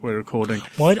We're recording.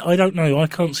 Well, I don't know. I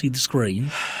can't see the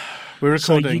screen. We're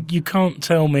recording. So you can't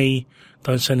tell me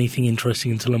don't say anything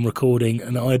interesting until I'm recording,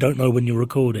 and I don't know when you're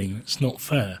recording. It's not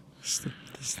fair. This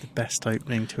is the best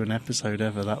opening to an episode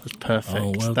ever. That was perfect.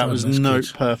 Oh, well that done. was That's note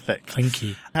good. perfect. Thank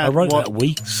you. I wrote that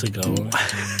weeks ago.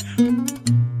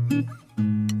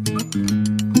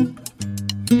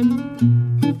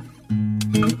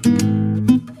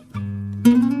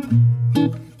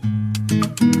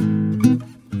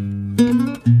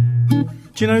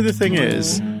 Do you know the thing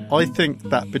is, I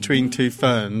think that Between Two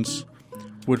Ferns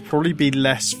would probably be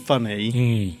less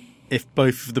funny if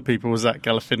both of the people were Zach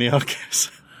Galifianakis.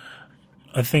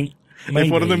 I think maybe.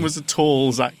 If one of them was a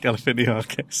tall Zach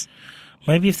Galifianakis.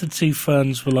 Maybe if the two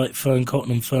Ferns were like Fern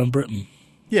Cotton and Fern Britton.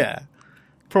 Yeah.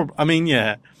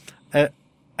 Yeah.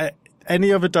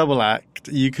 Any other double act,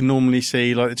 you can normally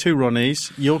see, like the two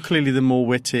Ronnies, you're clearly the more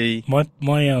witty. My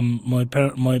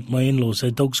in-laws,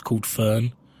 their dog's called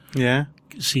Fern. Yeah.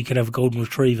 So you could have a golden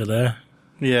retriever there.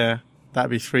 Yeah.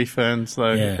 That'd be three Ferns,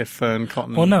 though, if Fern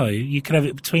Cotton... Well, no, you could have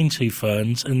it between two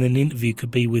Ferns, and then the interview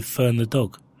could be with Fern the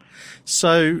dog.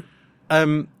 So,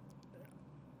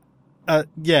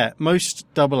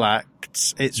 most double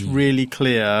acts, it's really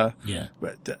clear. Yeah.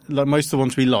 Like most of the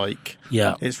ones we like,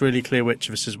 Yeah. it's really clear which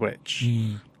of us is which.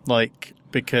 Like,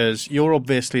 because you're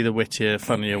obviously the wittier,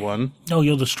 funnier one. Oh,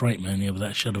 you're the straight man, yeah,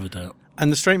 without a shadow of a doubt.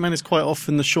 And the straight man is quite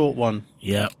often the short one.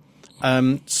 Yeah.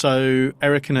 So,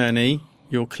 Eric and Ernie,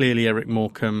 you're clearly Eric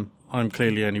Morecambe. I'm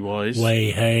clearly Ernie Wise. Way,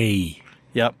 hey.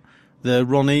 Yep. The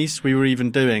Ronnies, we were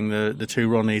even doing the two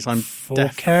Ronnies.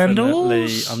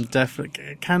 Candles? I'm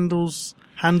definitely handles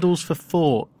for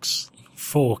forks.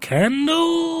 4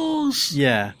 candles?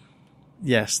 Yeah.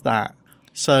 Yes, that.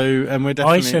 So, and we're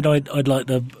definitely... I said I'd like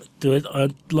to do it.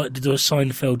 I'd like to do a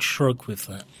Seinfeld shrug with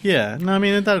that. Yeah, no, I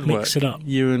mean, that'd work. Mix it up.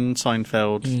 You and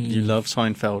Seinfeld, you love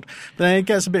Seinfeld. But then it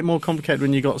gets a bit more complicated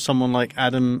when you got someone like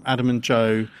Adam and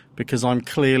Joe, because I'm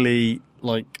clearly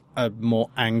like a more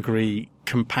angry,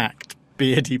 compact,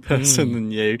 beardy person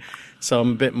than you. So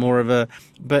I'm a bit more of a...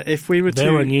 But if we were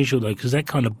They're unusual, though, because they're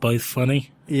kind of both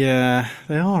funny. Yeah,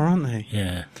 they are, aren't they?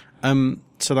 Yeah.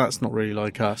 So that's not really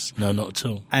like us. No, not at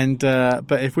all. And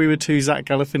but if we were two Zach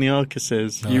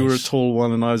Galifianakises, you were a tall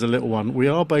one and I was a little one, we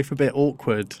are both a bit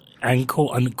awkward. And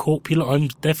corpulent. I'm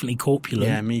definitely corpulent.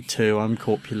 Yeah, me too. I'm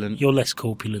corpulent. You're less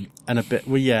corpulent. And a bit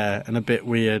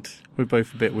weird. We're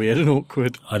both a bit weird and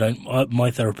awkward.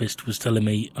 My therapist was telling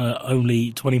me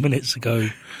only 20 minutes ago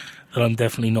that I'm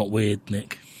definitely not weird,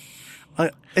 Nick.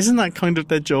 Isn't that kind of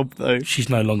their job, though? She's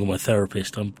no longer my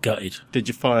therapist. I'm gutted. Did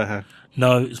you fire her?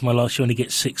 No, it's my last. She only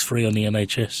gets 6 free on the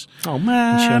NHS. Oh,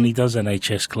 man. And she only does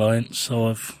NHS clients, so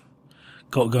I've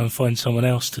got to go and find someone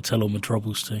else to tell all my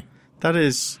troubles to. That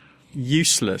is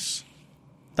useless.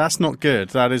 That's not good.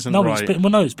 That isn't right.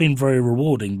 It's been very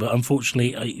rewarding, but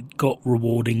unfortunately it got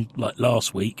rewarding like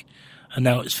last week, and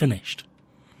now it's finished.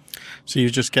 So you're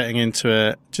just getting into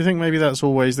it. Do you think maybe that's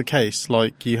always the case?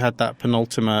 Like you had that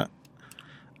penultimate,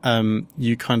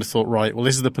 you kind of thought, right, well,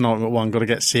 this is the penultimate one, got to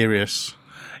get serious.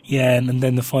 Yeah, and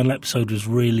then the final episode was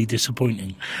really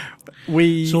disappointing.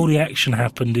 So all the action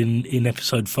happened in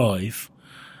episode 5,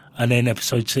 and then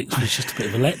episode 6 was just a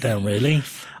bit of a letdown, really.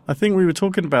 I think we were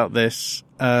talking about this.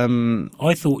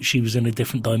 I thought she was in a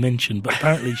different dimension, but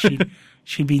apparently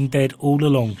she'd been dead all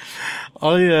along.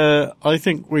 I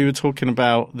think we were talking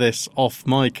about this off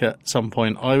mic at some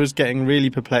point. I was getting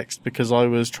really perplexed because I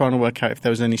was trying to work out if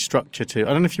there was any structure to it.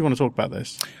 I don't know if you want to talk about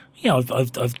this. Yeah,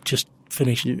 I've just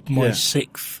finished my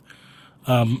 6th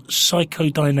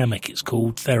psychodynamic, it's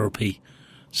called, therapy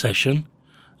session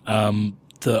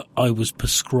that I was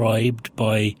prescribed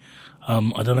by, I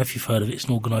don't know if you've heard of it, it's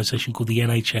an organisation called the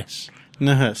NHS.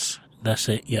 NHS. That's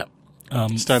it, yeah.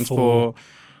 Stands for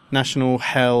National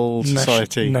Health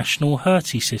Society. National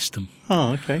Hertie System.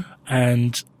 Oh, okay.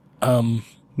 And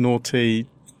Naughty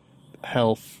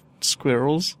Health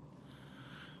Squirrels?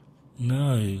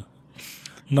 No.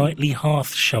 Nightly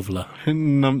Hearth Shoveler.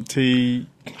 Numpty,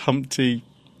 Humpty,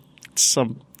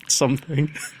 something.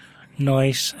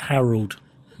 Nice Harold.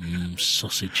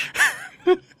 Sausage.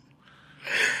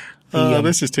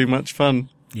 This is too much fun.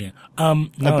 Yeah. No.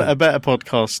 A better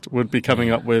podcast would be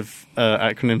coming up with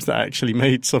acronyms that actually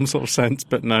made some sort of sense,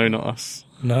 but no, not us.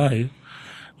 No.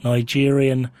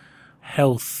 Nigerian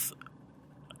Health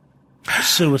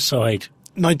Suicide.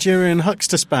 Nigerian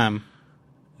Huckster Spam.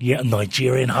 Yeah,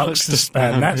 Nigerian Huckster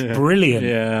Spam. That's brilliant.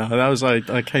 Yeah, that was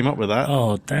I came up with that.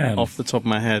 Oh, damn. Off the top of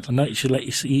my head. I know you should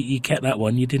you kept that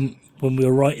one. You didn't when we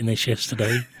were writing this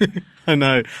yesterday. I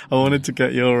know. I wanted to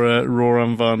get your raw,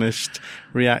 unvarnished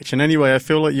reaction. Anyway, I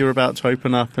feel like you were about to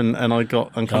open up and I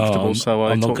got uncomfortable, so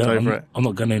I talked over it. I'm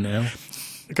not going to now.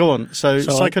 Go on. So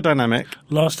psychodynamic.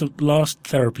 Last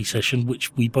therapy session,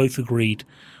 which we both agreed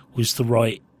was the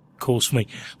right course for me.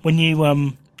 When you,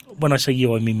 when I say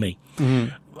you, I mean me.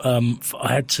 Mm-hmm.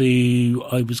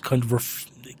 I was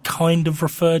kind of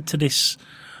referred to this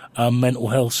mental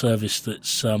health service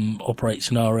that's operates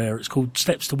in our area. It's called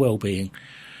Steps to Wellbeing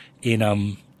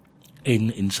in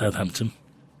Southampton.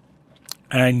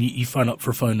 And you phone up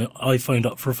for a phone. I phoned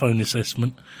up for a phone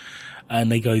assessment,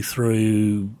 and they go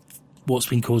through what's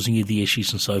been causing you the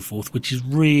issues and so forth, which is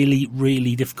really,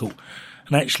 really difficult.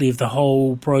 And actually, of the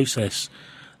whole process,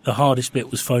 the hardest bit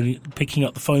was picking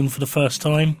up the phone for the first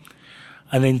time,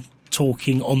 and then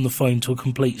talking on the phone to a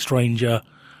complete stranger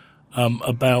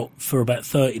for about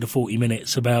 30 to 40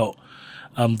 minutes about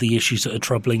the issues that are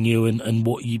troubling you and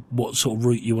what sort of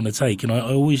route you want to take. And I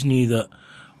always knew that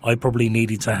I probably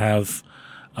needed to have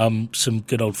some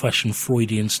good old-fashioned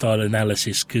Freudian-style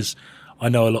analysis, because I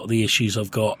know a lot of the issues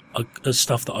I've got are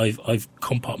stuff that I've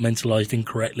compartmentalised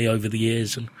incorrectly over the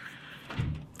years, and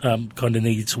kind of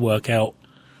needed to work out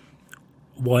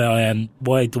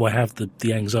why do I have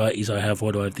the anxieties I have,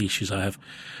 why do I have the issues I have.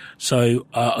 So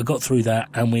I got through that,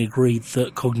 and we agreed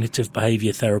that cognitive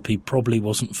behaviour therapy probably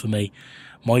wasn't for me.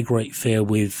 My great fear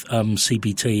with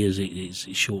CBT, as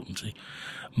it's shortened to,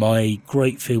 my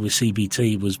great fear with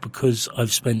CBT was because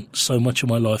I've spent so much of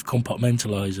my life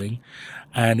compartmentalising,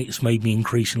 and it's made me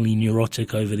increasingly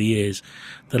neurotic over the years,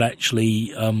 that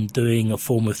actually doing a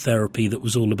form of therapy that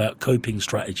was all about coping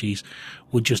strategies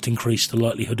would just increase the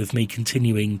likelihood of me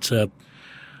continuing to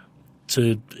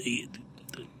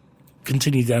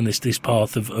continue down this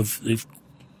path of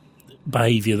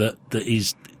behaviour that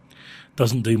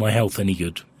doesn't do my health any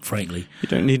good, frankly. You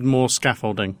don't need more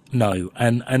scaffolding. No,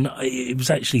 and it was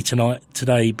actually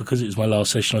today, because it was my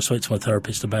last session, I spoke to my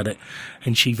therapist about it,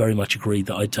 and she very much agreed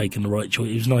that I'd taken the right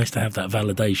choice. It was nice to have that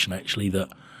validation, actually, that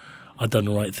I'd done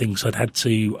the right thing. So I'd had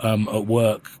to, at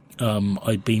work,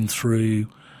 I'd been through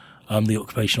the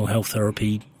occupational health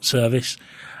therapy service,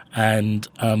 and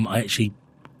I actually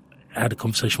had a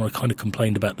conversation where I kind of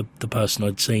complained about the person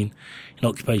I'd seen in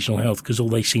occupational health, because all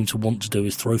they seem to want to do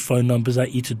is throw phone numbers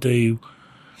at you to do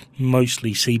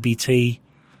mostly CBT,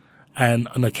 and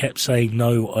I kept saying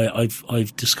no.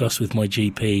 I've discussed with my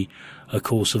GP a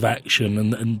course of action,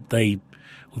 and they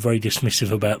were very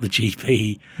dismissive about the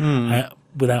GP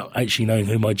without actually knowing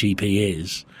who my GP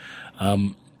is.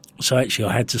 So actually,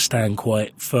 I had to stand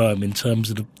quite firm in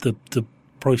terms of the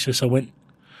process I went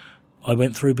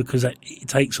through, because it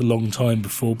takes a long time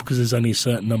because there's only a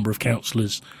certain number of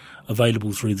counsellors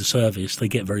available through the service. They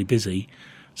get very busy,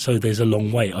 so there's a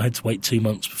long wait. I had to wait 2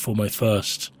 months before my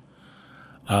first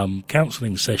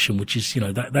counselling session, which is,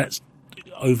 that's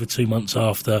over 2 months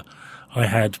after I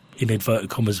had, in inverted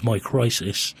commas, my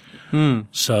crisis.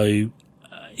 So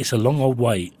it's a long old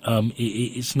wait.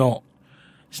 It's not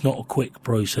a quick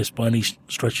process by any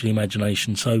stretch of the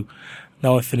imagination. So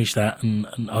now I've finished that, and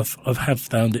I've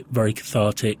found it very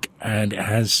cathartic, and it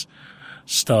has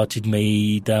started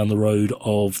me down the road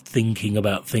of thinking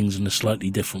about things in a slightly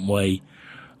different way.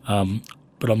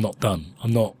 But I'm not done.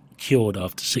 I'm not cured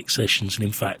after 6 sessions, and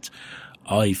in fact,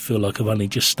 I feel like I've only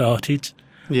just started.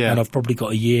 Yeah. And I've probably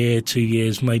got a year, 2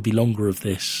 years, maybe longer of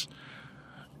this,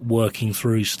 working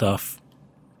through stuff.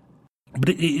 But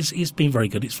it's been very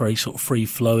good. It's very sort of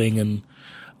free-flowing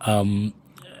and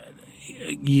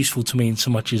useful to me in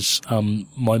so much as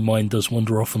my mind does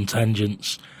wander off on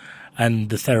tangents, and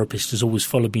the therapist has always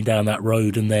followed me down that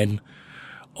road and then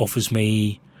offers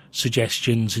me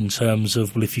suggestions in terms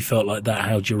of, well, if you felt like that,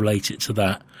 how do you relate it to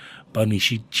that? But only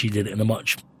she did it in a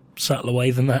much subtler way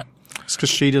than that. It's because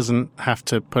she doesn't have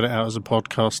to put it out as a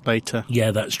podcast later.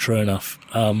 Yeah, that's true enough.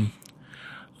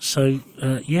 It's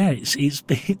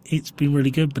been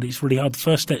really good, but it's really hard. The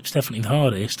first step's definitely the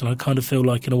hardest, and I kind of feel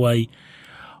like, in a way,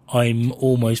 I'm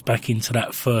almost back into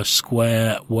that first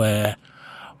square where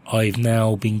I've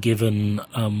now been given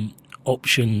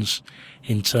options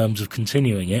in terms of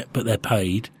continuing it, but they're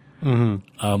paid.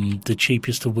 Mm-hmm. The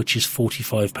cheapest of which is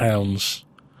 £45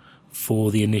 for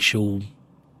the initial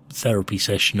therapy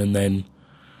session, and then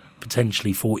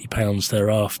potentially £40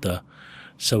 thereafter.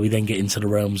 So we then get into the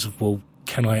realms of, well,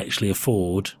 can I actually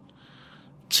afford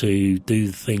to do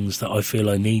the things that I feel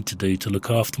I need to do to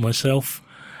look after myself?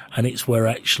 And it's where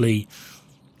actually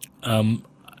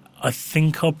I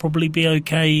think I'll probably be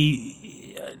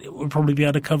okay. We'll probably be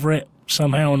able to cover it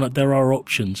somehow, and there are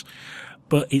options.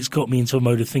 But it's got me into a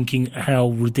mode of thinking how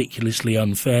ridiculously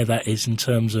unfair that is, in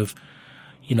terms of,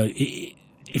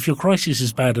 if your crisis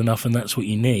is bad enough and that's what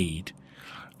you need,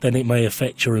 then it may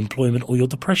affect your employment, or your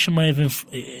depression may have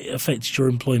affected your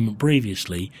employment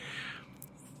previously.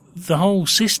 the whole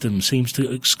system seems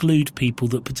to exclude people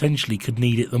that potentially could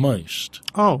need it the most.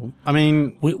 Oh, I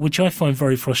mean, Which I find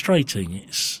very frustrating.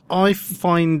 I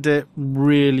find it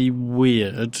really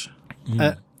weird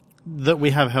that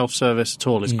we have health service at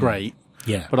all is great,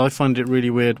 Yeah. but I find it really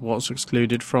weird what's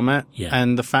excluded from it. Yeah.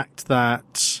 And the fact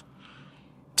that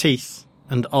teeth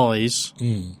and eyes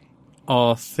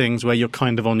are things where you're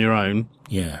kind of on your own.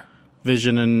 Yeah.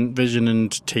 Vision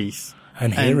and teeth.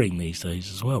 And hearing these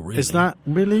days as well, really. Is that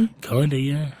really? Kinda,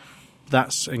 yeah.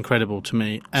 That's incredible to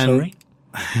me. And, Sorry?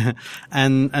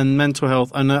 and mental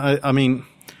health. And I mean,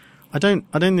 I don't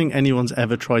think anyone's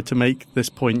ever tried to make this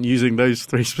point using those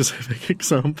three specific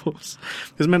examples,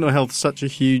 because mental health is such a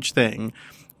huge thing.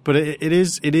 But it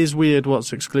is weird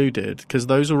what's excluded, because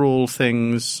those are all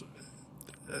things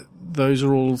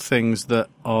that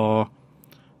are,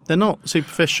 they're not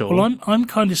superficial. Well, I'm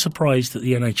kind of surprised that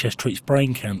the NHS treats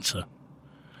brain cancer,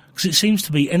 because it seems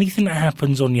to be anything that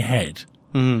happens on your head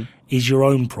is your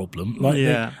own problem.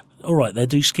 Like, all right, they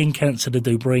do skin cancer, they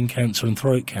do brain cancer and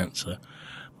throat cancer,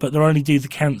 but they only do the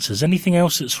cancers. Anything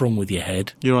else that's wrong with your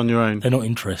head, you're on your own. They're not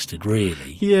interested,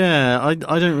 really. Yeah, I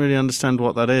don't really understand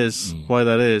what that is, why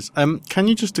that is. Can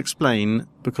you just explain,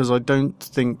 because I don't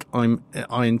think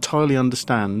I entirely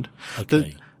understand.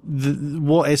 Okay.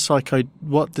 What does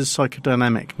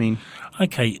psychodynamic mean?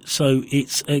 Okay, so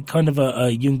it's a kind of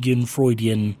a Jungian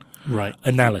Freudian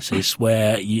analysis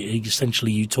where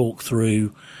you talk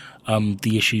through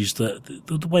the issues that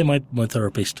the way my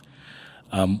therapist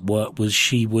worked was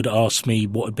she would ask me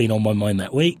what had been on my mind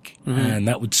that week, and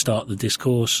that would start the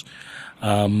discourse,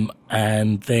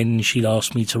 and then she'd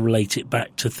ask me to relate it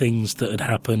back to things that had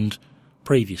happened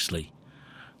previously.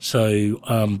 So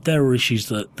there are issues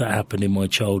that happened in my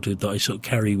childhood that I sort of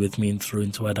carry with me and through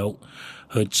into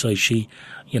adulthood. So she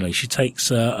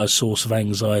takes a source of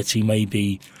anxiety,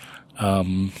 maybe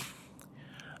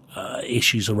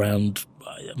issues around,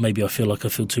 maybe I feel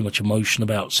too much emotion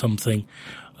about something,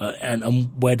 and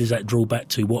where does that draw back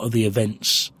to? What are the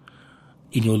events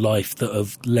in your life that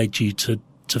have led you to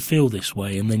feel this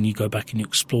way? And then you go back and you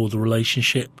explore the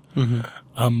relationship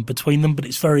between them. But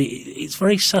it's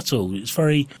very subtle.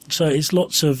 It's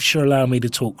lots of, sure, allow me to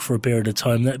talk for a period of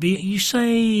time. You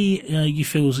say you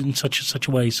feel in such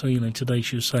a way. So, today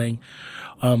she was saying,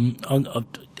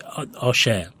 I'll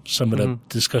share some of the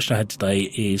discussion I had today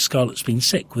is Scarlett's been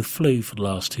sick with flu for the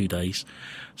last 2 days.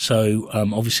 So,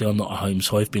 obviously I'm not at home,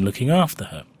 so I've been looking after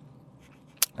her.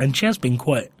 And she has been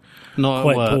quite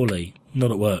poorly.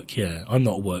 Not at work, yeah. I'm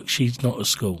not at work. She's not at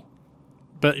school.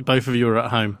 But both of you are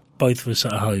at home? Both of us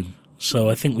are at home. So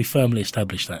I think we firmly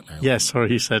established that now. Yeah,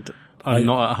 sorry, you said I'm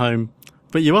not at home.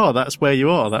 But you are. That's where you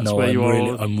are. That's where you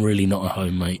are. I'm really not at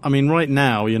home, mate. I mean, right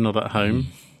now you're not at home.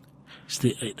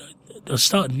 I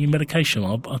started new medication.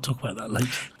 I'll talk about that later.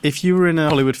 If you were in a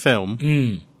Hollywood film,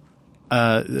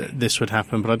 this would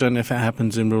happen, but I don't know if it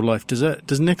happens in real life.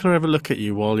 Does Nicola ever look at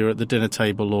you while you're at the dinner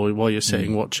table or while you're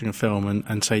sitting watching a film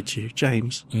and say to you,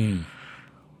 James,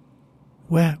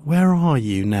 where are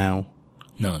you now?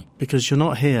 No. Because you're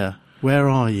not here. Where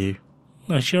are you?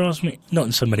 No, she asked me, not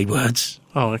in so many words.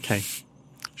 Oh, okay.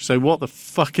 So what the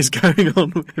fuck is going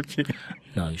on with you?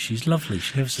 No, she's lovely.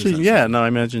 She never says that. Yeah, no, I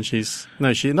imagine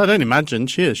I don't imagine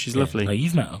she is. She's lovely. No,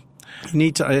 you've met her. You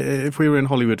need to, if we were in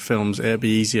Hollywood films, it'd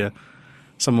be easier.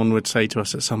 Someone would say to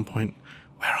us at some point,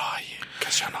 where are you?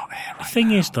 Because you're not here right now. The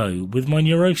thing is, though, with my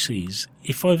neuroses,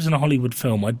 if I was in a Hollywood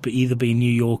film, I'd either be in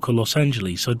New York or Los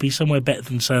Angeles, so I'd be somewhere better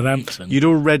than Southampton. You'd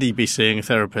already be seeing a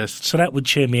therapist. So that would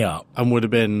cheer me up. And would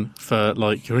have been for,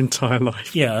 your entire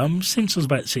life. Yeah, since I was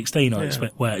about 16, I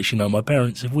expect, well, actually, no, my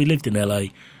parents, if we lived in LA,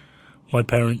 my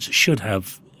parents should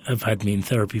have had me in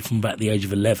therapy from about the age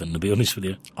of 11, to be honest with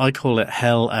you. I call it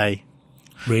Hell A.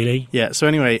 Really? Yeah, so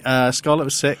anyway, Scarlett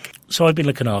was sick. So I've been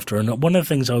looking after her, and one of the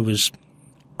things I was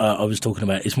talking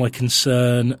about is my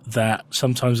concern that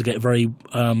sometimes I get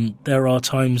there are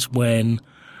times when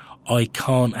I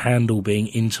can't handle being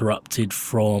interrupted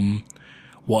from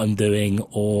what I'm doing,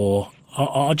 or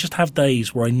I just have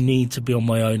days where I need to be on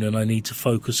my own and I need to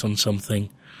focus on something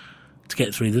to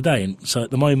get through the day. And so at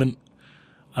the moment,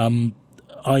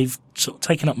 I've sort of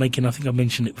taken up making, I think I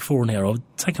mentioned it before in here, I've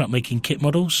taken up making kit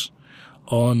models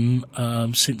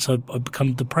since I've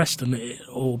become depressed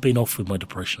or been off with my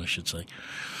depression, I should say.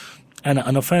 And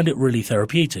I found it really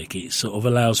therapeutic. It sort of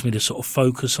allows me to sort of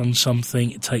focus on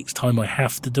something. It takes time. I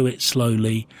have to do it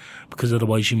slowly because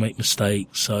otherwise you make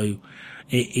mistakes. So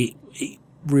it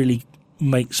really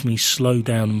makes me slow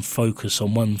down and focus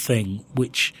on one thing,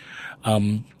 which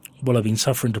while I've been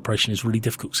suffering depression, it's really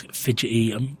difficult to get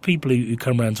fidgety. And people who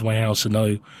come around to my house and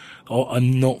know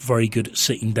I'm not very good at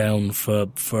sitting down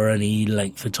for any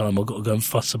length of time. I've got to go and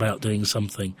fuss about doing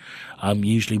something. I'm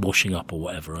usually washing up or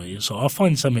whatever. So I'll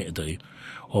find something to do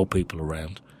while people are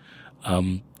around.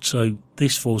 So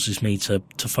this forces me to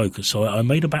focus. So I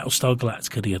made a Battlestar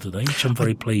Galactica the other day, which I'm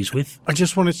very pleased with. I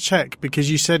just wanted to check,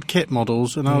 because you said kit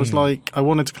models, and I was like, I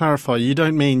wanted to clarify, you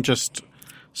don't mean just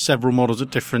several models at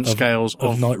different scales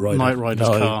of Knight Rider's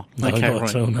car? No, okay, not right.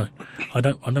 at all, no. I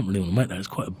don't really want to make that. It's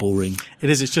quite boring. It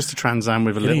is. It's just a Trans Am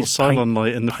with a little Cylon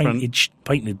light in the front.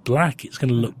 Painted black. It's going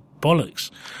to look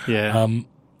bollocks. Yeah.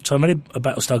 So I made a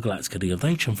Battlestar Galactica the other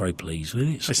day, which I'm very pleased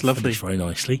with. It's lovely. Finished very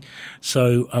nicely.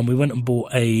 So we went and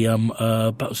bought a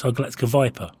Battlestar Galactica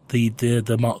Viper,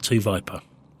 the Mark II Viper.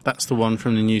 That's the one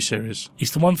from the new series. It's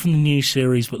the one from the new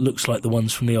series, but looks like the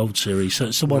ones from the old series. So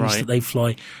it's the ones that they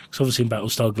fly. Because obviously in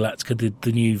Battlestar Galactica,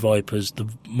 the new Vipers, the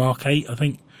Mark 8, I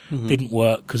think, didn't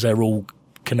work because they're all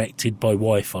connected by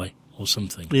Wi-Fi or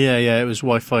something. Yeah, it was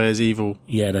Wi-Fi as evil.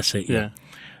 Yeah, that's it. Yeah.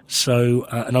 So,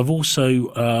 and I've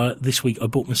also, this week I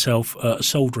bought myself a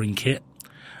soldering kit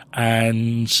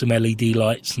and some LED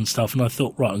lights and stuff. And I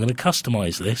thought, right, I'm going to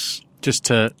customise this. Just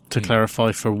to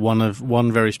clarify for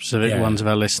one very specific ones of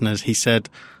our listeners, he said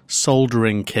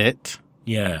soldering kit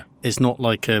is not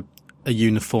like a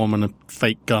uniform and a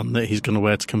fake gun that he's going to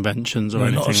wear to conventions or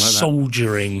anything like that.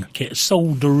 Soldering kit,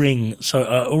 soldering. So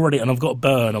already, and I've got a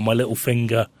burn on my little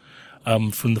finger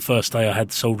from the first day I had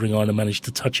the soldering iron and managed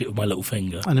to touch it with my little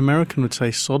finger. An American would say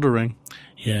soldering.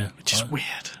 Yeah. Which is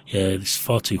weird. Yeah, it's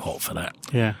far too hot for that.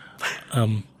 Yeah.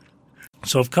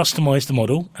 So I've customised the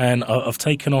model and I've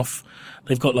taken off.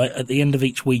 They've got, like, at the end of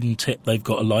each wing tip, they've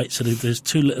got a light. So there's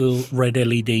two little red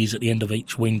LEDs at the end of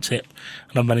each wing tip.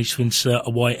 And I've managed to insert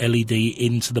a white LED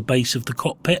into the base of the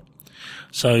cockpit.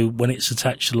 So when it's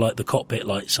attached to, like, the cockpit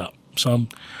lights up. So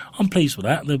I'm pleased with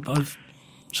that.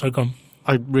 So gone.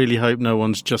 I really hope no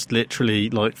one's just literally,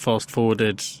 like, fast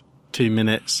forwarded 2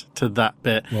 minutes to that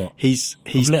bit. What? He's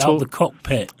lit up the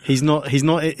cockpit. He's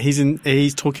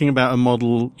talking about a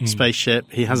model spaceship.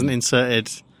 He hasn't inserted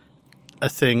a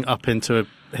thing up into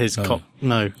his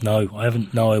No, I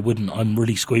haven't. No, I wouldn't. I'm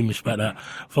really squeamish about that.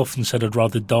 I've often said I'd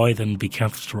rather die than be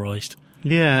catheterised.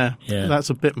 Yeah,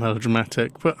 that's a bit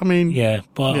melodramatic, but I mean,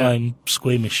 I'm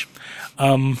squeamish.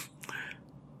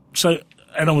 So,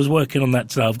 and I was working on that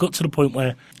today. I've got to the point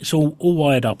where it's all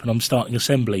wired up, and I'm starting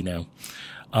assembly now.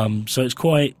 So it's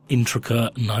quite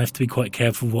intricate, and I have to be quite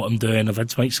careful with what I'm doing. I've had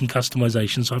to make some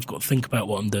customisations, so I've got to think about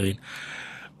what I'm doing.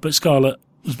 But Scarlett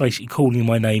was basically calling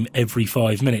my name every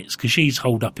 5 minutes because she's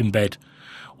holed up in bed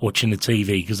watching the TV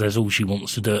because that's all she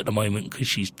wants to do at the moment because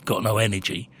she's got no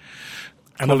energy.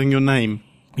 And calling your name?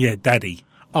 Yeah, Daddy.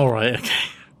 All right, okay.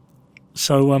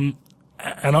 So, and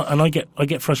I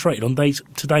get frustrated on days.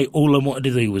 Today, all I wanted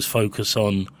to do was focus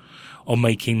on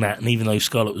making that, and even though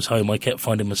Scarlett was home, I kept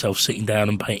finding myself sitting down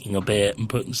and painting a bit and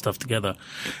putting stuff together.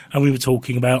 And we were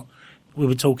talking about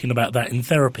that in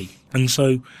therapy, and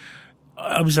so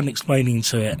I was then explaining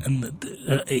to it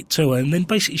and to her, and then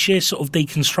basically she sort of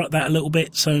deconstruct that a little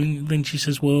bit. So then she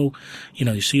says, "Well,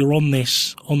 so you're on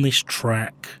this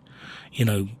track,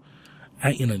 do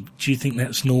you think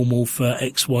that's normal for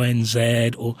X, Y, and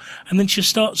Z?" And then she'll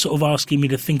start sort of asking me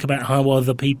to think about how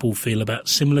other people feel about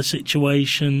similar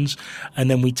situations. And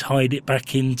then we tied it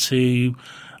back into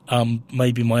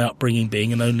maybe my upbringing,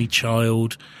 being an only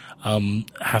child,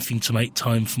 having to make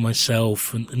time for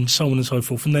myself, and so on and so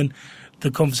forth. And then the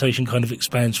conversation kind of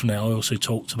expands from there. I also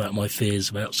talked about my fears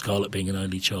about Scarlett being an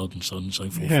only child and so on and so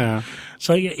forth. Yeah.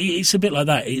 So yeah, it's a bit like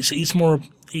that. It's more.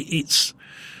 It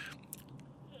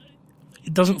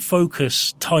doesn't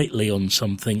focus tightly on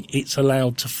something. It's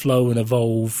allowed to flow and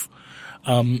evolve.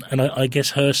 And I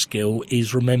guess her skill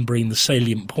is remembering the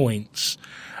salient points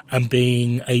and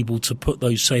being able to put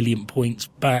those salient points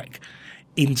back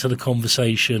into the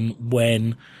conversation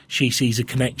when she sees a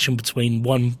connection between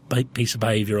one piece of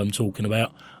behaviour I'm talking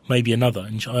about, maybe another.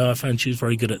 And I found she was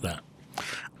very good at that.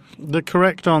 The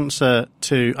correct answer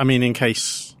to, in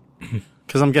case...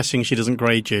 Because I'm guessing she doesn't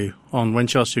grade you on when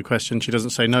she asks you a question. She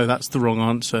doesn't say, no, that's the wrong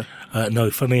answer. No,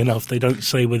 funny enough, they don't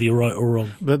say whether you're right or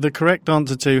wrong. But the correct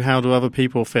answer to how do other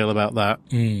people feel about that,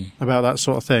 about that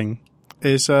sort of thing,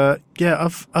 is,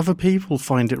 other people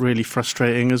find it really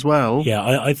frustrating as well. Yeah,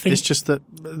 I think... It's just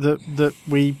that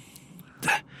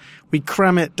we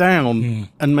cram it down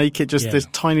and make it just this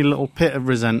tiny little pit of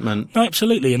resentment. No,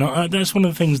 absolutely. And that's one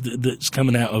of the things that's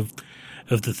coming out of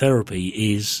the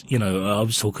therapy is, I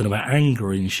was talking about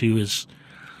anger and she was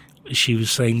she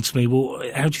was saying to me, well,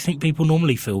 how do you think people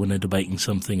normally feel when they're debating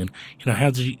something? And, how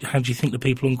do you think the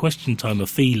people on Question Time are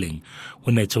feeling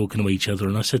when they're talking to each other?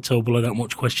 And I said to her, well, I don't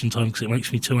watch Question Time because it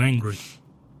makes me too angry.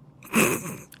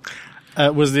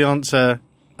 Was the answer,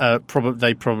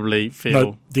 they probably feel...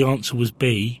 No, the answer was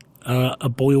B, a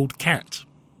boiled cat.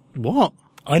 What?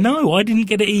 I know, I didn't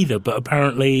get it either, but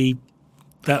apparently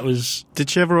that was... Did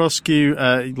she ever ask you,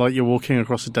 like you're walking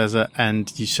across a desert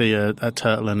and you see a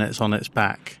turtle and it's on its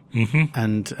back? Mm-hmm.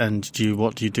 And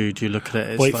what do you do? Do you look at it?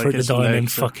 It's wait like for it to die and then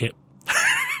fuck it.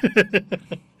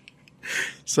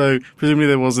 So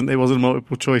presumably it wasn't a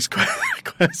multiple choice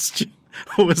question.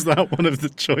 Or was that one of the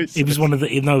choices? It was one of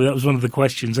the... No, that was one of the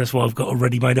questions. That's why I've got a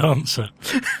ready-made answer.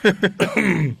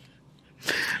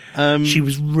 She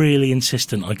was really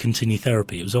insistent I continue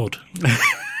therapy. It was odd.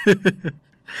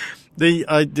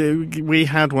 We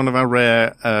had one of our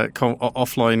rare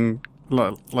offline,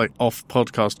 like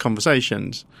off-podcast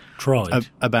conversations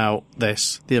about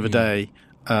this the other day.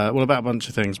 About a bunch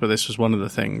of things, but this was one of the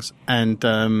things. And,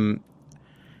 I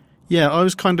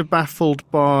was kind of baffled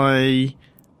by...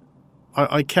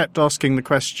 I kept asking the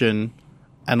question,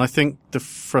 and I think the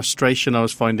frustration I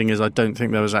was finding is I don't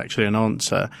think there was actually an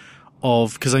answer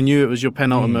because I knew it was your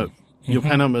penultimate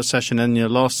session and your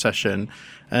last session,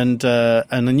 and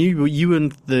I knew you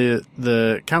and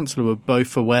the counsellor were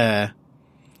both aware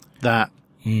that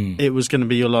it was going to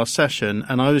be your last session,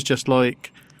 and I was just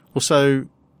like, well, so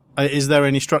is there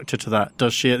any structure to that?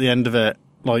 Does she at the end of it,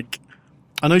 like,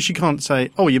 I know she can't say,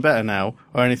 oh, you're better now,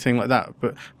 or anything like that,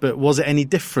 but was it any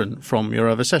different from your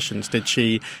other sessions? Did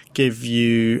she give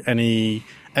you any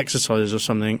exercises or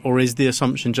something, or is the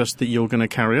assumption just that you're going to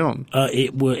carry on?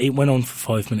 It went on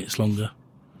for 5 minutes longer.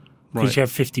 Right. Because you have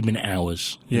 50-minute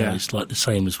hours. Yeah. It's like the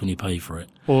same as when you pay for it.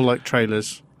 Or like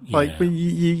trailers. Yeah. Like,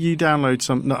 you download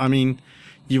something, I mean...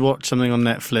 You watch something on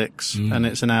Netflix and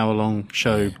it's an hour-long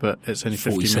show, but it's only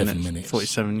 50 minutes.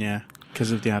 47, yeah,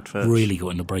 because of the adverts. Really got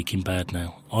into Breaking Bad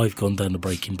now. I've gone down the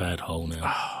Breaking Bad hole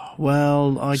now.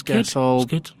 Well, I guess I'll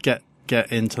get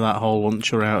into that hole once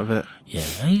you're out of it. Yeah,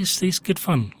 it's good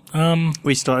fun.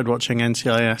 We started watching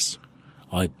NCIS.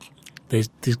 There's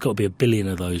got to be a billion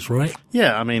of those, right?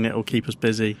 Yeah, I mean, it'll keep us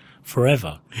busy.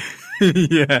 Forever.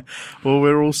 Yeah. Well,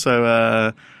 we're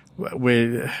also...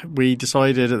 We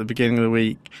decided at the beginning of the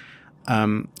week,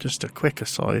 just a quick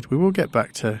aside, we will get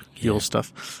back to your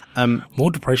stuff.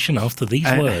 More depression after these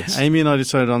words. Amy and I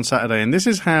decided on Saturday, and this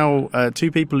is how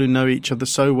two people who know each other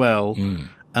so well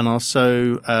and are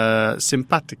so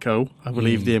simpatico, I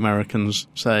believe the Americans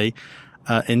say,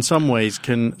 in some ways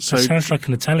can... That sounds like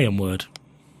an Italian word.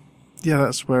 Yeah,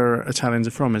 that's where Italians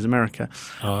are from, is America.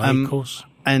 Of course.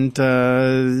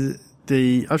 And...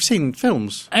 I've seen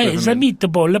films. Hey, is that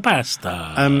meatball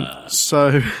pasta?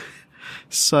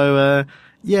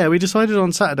 We decided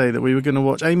on Saturday that we were going to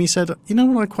watch. Amy said, "You know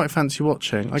what I quite fancy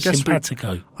watching." I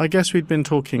guess we'd been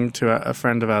talking to a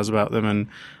friend of ours about them,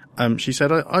 and she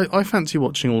said, "I fancy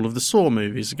watching all of the Saw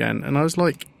movies again." And I was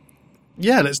like,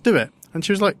 "Yeah, let's do it." And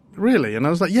she was like, "Really?" And I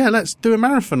was like, "Yeah, let's do a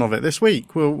marathon of it this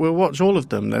week. We'll watch all of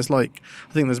them. I think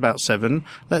there's about 7.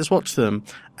 Let's watch them."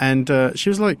 And she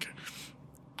was like,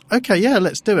 okay, yeah,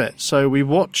 let's do it. So we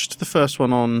watched the first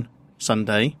one on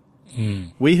Sunday.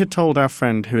 We had told our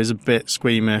friend, who is a bit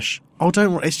squeamish, oh,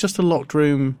 don't worry, it's just a locked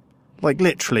room. Like,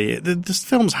 literally, the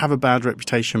films have a bad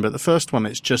reputation, but the first one,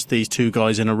 it's just these two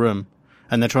guys in a room,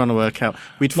 and they're trying to work out.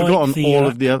 We'd forgotten all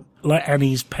of the other... Like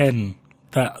Annie's Pen,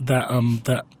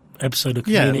 that episode of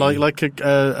Community.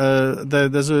 Yeah,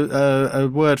 there's a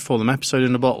word for them, episode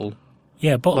in a bottle.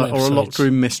 Yeah, bottle or a locked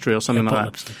room mystery or something like that.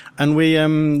 Episode. And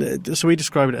we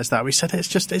described it as that. We said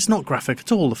it's not graphic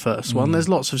at all, the first one. There's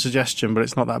lots of suggestion, but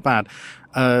it's not that bad.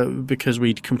 Because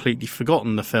we'd completely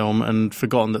forgotten the film and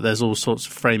forgotten that there's all sorts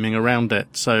of framing around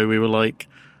it. So we were like,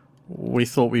 we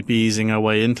thought we'd be easing our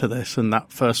way into this, and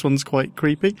that first one's quite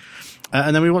creepy.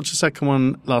 And then we watched the second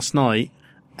one last night,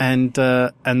 and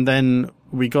then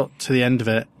we got to the end of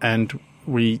it, and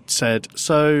we said,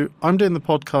 so I'm doing the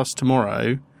podcast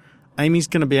tomorrow. Amy's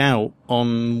going to be out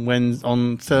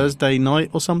on Thursday night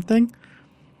or something.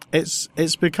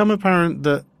 It's become apparent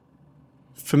that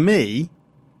for me,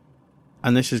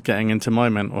 and this is getting into my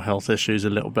mental health issues a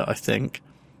little bit, I think,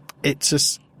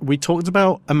 we talked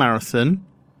about a marathon.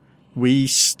 We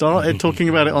started talking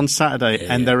about it on Saturday,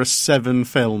 and there are 7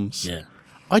 films. Yeah.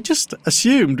 I just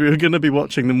assumed we were going to be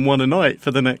watching them one a night for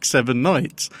the next 7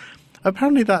 nights.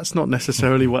 apparently that's not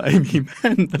necessarily what Amy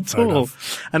meant at Fair all.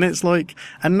 enough. And it's like,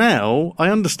 and now I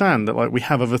understand that like we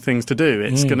have other things to do.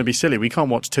 It's going to be silly. We can't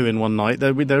watch 2 in one night.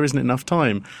 There isn't enough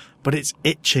time. But it's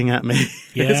itching at me.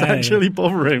 It's Yeah, actually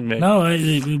bothering me. No,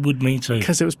 it would me too.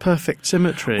 Because it was perfect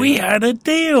symmetry. We had a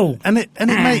deal. And it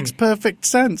makes perfect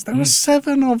sense. There were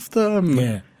 7 of them.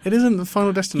 Yeah. It isn't the Final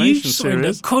You Destination signed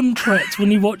series. a contract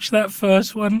when you watched that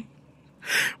first one.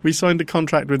 We signed a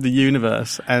contract with the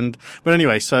universe. But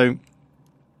anyway, so,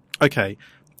 okay.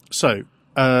 So,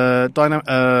 what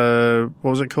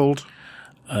was it called?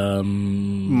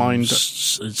 Mind.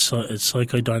 It's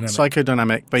psychodynamic.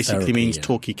 Psychodynamic basically Therapy, means yeah.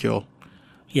 talkie cure.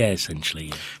 Yeah, essentially.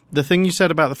 Yeah. The thing you said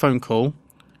about the phone call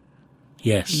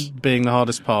Yes. being the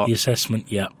hardest part. The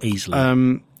assessment, yeah, easily.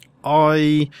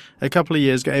 A couple of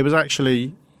years ago, it was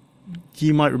actually,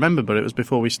 you might remember, but it was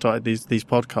before we started these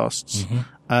podcasts.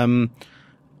 Mm-hmm.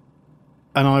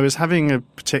 And I was having a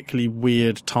particularly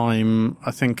weird time,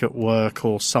 I think at work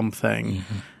or something.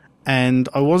 Mm-hmm. And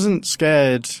I wasn't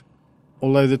scared,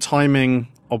 although the timing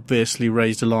obviously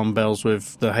raised alarm bells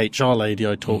with the HR lady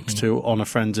I talked to on a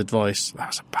friend's advice. That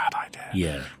was a bad idea.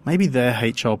 Yeah. Maybe their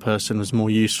HR person was more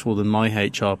useful than my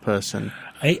HR person.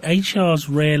 HR's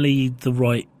rarely the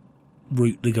right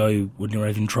route to go when you're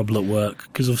having trouble at work,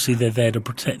 because obviously they're there to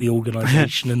protect the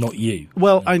organisation and not you.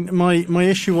 Well, my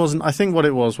issue wasn't. I think what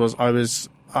it was I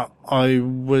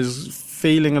was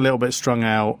feeling a little bit strung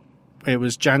out. It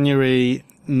was January.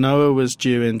 Noah was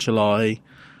due in July.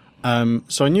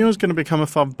 So I knew I was going to become a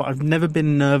father, but I've never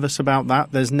been nervous about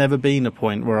that. There's never been a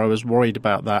point where I was worried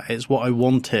about that. It's what I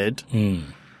wanted.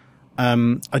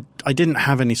 I didn't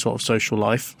have any sort of social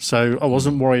life, so I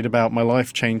wasn't worried about my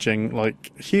life changing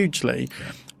like hugely.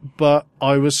 Yeah. But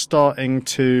I was starting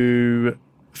to,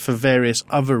 for various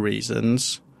other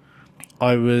reasons,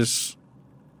 I was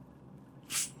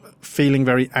feeling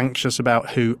very anxious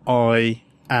about who I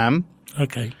am.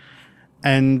 Okay.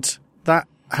 And that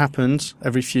happens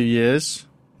every few years.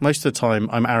 Most of the time,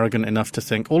 I'm arrogant enough to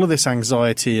think all of this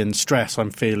anxiety and stress I'm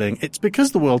feeling, it's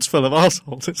because the world's full of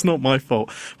assholes. It's not my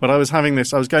fault. But I was going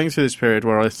through this period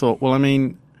where I thought, well, I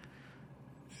mean,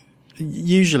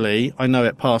 usually I know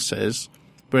it passes.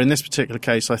 But in this particular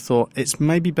case, I thought it's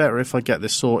maybe better if I get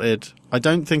this sorted. I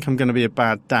don't think I'm going to be a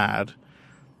bad dad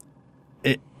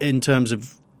in terms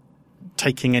of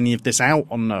taking any of this out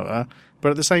on Noah. But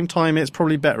at the same time, it's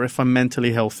probably better if I'm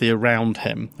mentally healthy around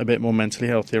him, a bit more mentally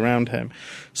healthy around him.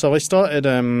 So I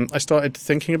started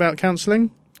thinking about counselling,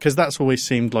 because that's always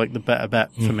seemed like the better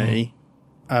bet for me.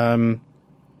 And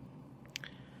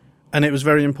it was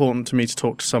very important to me to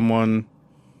talk to someone.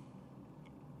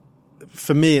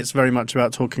 For me, it's very much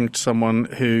about talking to someone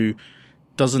who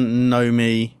doesn't know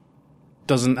me,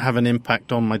 doesn't have an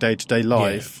impact on my day-to-day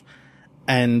life,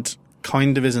 and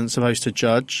kind of isn't supposed to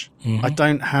judge. I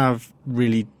don't have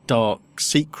really dark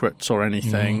secrets or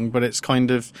anything, but it's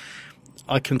kind of,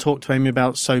 I can talk to Amy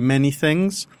about so many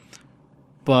things,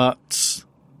 but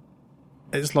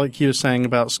it's like you were saying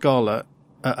about Scarlett,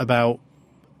 about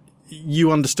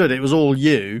you understood it was all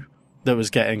you that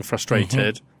was getting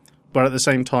frustrated, but at the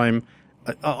same time,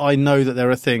 I know that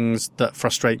there are things that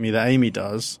frustrate me that Amy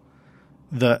does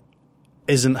that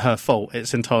isn't her fault.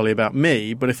 It's entirely about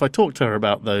me. But if I talk to her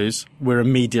about those, we're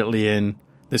immediately in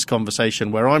this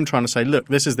conversation where I'm trying to say, look,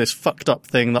 this is this fucked up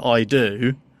thing that I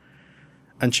do.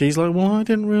 And she's like, well, I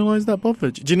didn't realise that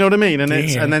bothered you. Do you know what I mean? And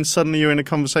and then suddenly you're in a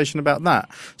conversation about that.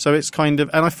 So it's kind of,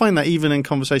 and I find that even in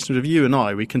conversations with you and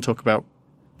I, we can talk about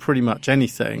pretty much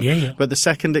anything. Yeah. But the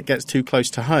second it gets too close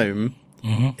to home,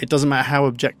 it doesn't matter how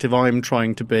objective I'm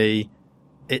trying to be,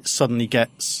 it suddenly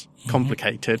gets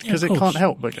complicated, because it can't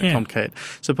help but get complicated.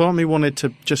 So part of me wanted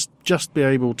to just be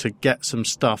able to get some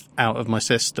stuff out of my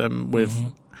system with,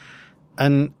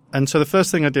 and so the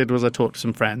first thing I did was I talked to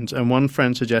some friends, and one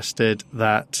friend suggested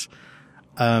that,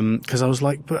 because I was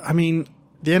like, but I mean,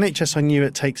 the NHS, I knew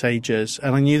it takes ages,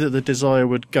 and I knew that the desire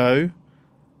would go,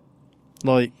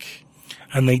 like,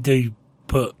 and they do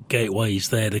put gateways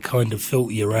there to kind of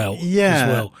filter you out as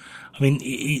well. I mean,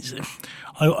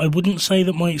 I wouldn't say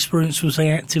that my experience was they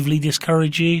actively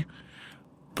discourage you,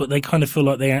 but they kind of feel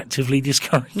like they actively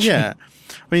discourage you. Yeah.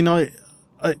 I mean,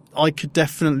 I could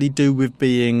definitely do with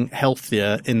being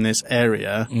healthier in this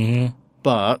area,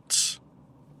 but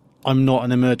I'm not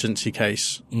an emergency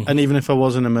case. And even if I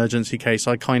was an emergency case,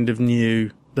 I kind of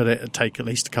knew that it would take at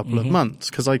least a couple of months,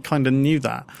 because I kind of knew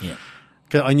that. Yeah.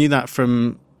 'Cause I knew that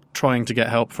from trying to get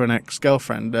help for an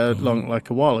ex-girlfriend a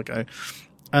while ago.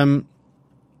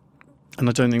 And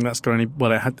I don't think that's got any,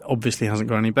 well, obviously hasn't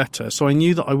got any better. So I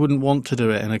knew that I wouldn't want to do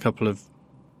it in a couple of,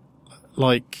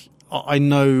 like, I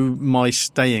know my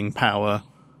staying power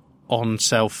on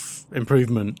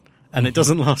self-improvement And it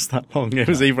doesn't last that long. It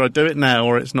was either I do it now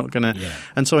or it's not going to. Yeah.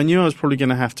 And so I knew I was probably going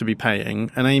to have to be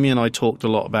paying. And Amy and I talked a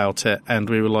lot about it. And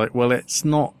we were like, well, it's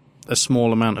not a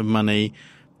small amount of money,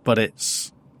 but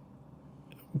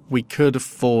we could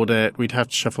afford it. We'd have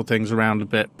to shuffle things around a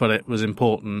bit, but it was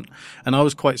important. And I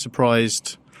was quite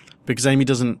surprised because Amy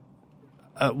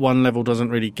at one level doesn't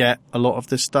really get a lot of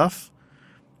this stuff.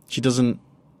 She doesn't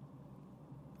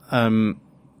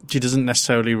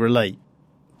necessarily relate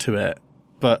to it.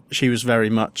 But she was very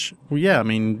much, well, yeah, I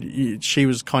mean, she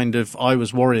was I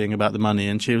was worrying about the money,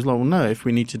 and she was like, well, no, if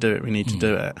we need to do it, we need to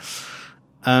do it.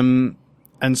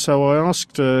 And so I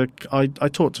asked, I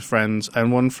talked to friends,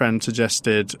 and one friend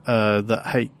suggested that,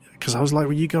 hey, because I was like,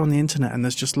 well, you go on the internet and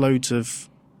there's just loads of,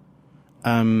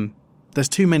 there's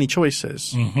too many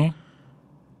choices. Mm-hmm.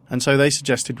 And so they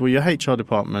suggested, well, your HR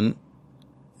department,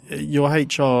 your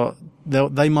HR,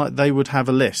 they would have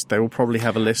a list. They will probably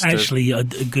have a list. Actually, a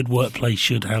good workplace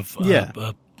should have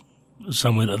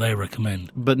somewhere that they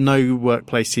recommend. But no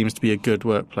workplace seems to be a good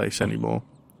workplace anymore.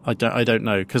 I don't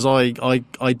know, because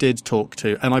I did talk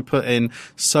to, and I put in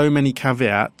so many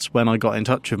caveats when I got in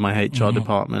touch with my HR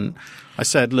department. I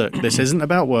said, look, this isn't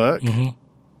about work.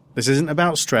 This isn't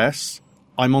about stress.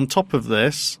 I'm on top of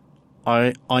this.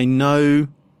 I know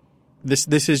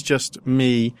this is just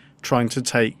me trying to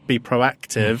be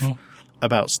proactive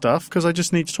about stuff, because I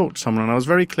just need to talk to someone. And I was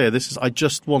very clear. I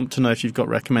just want to know if you've got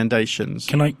recommendations.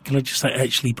 Can I just say,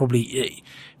 actually, probably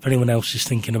if anyone else is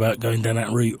thinking about going down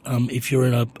that route, if you're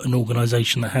in an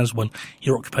organisation that has one,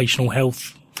 your occupational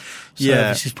health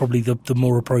service is probably the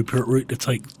more appropriate route to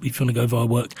take if you want to go via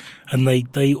work. And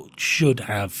they should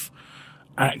have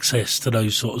access to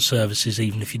those sort of services,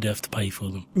 even if you do have to pay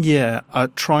for them. Yeah,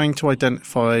 trying to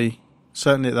identify,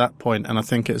 certainly at that point, and I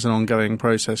think it's an ongoing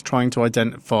process, trying to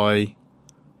identify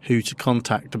who to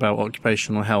contact about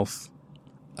occupational health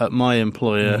at my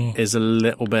employer is a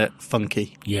little bit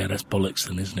funky. Yeah, that's bollocks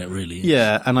then, isn't it, really?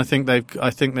 Yeah, and I think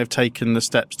they've taken the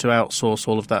steps to outsource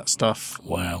all of that stuff.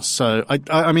 Wow. So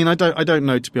I mean I don't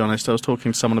know, to be honest. I was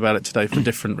talking to someone about it today for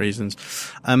different reasons.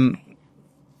 So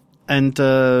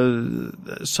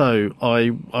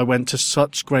I went to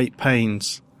such great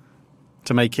pains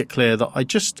to make it clear that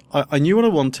I knew what I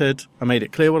wanted. I made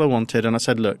it clear what I wanted, and I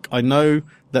said, look, I know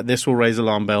that this will raise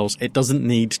alarm bells. It doesn't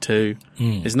need to.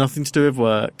 It's nothing to do with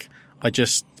work. I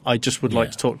just would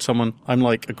like to talk to someone. I'm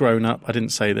like a grown up. I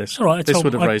didn't say this. It's all right. This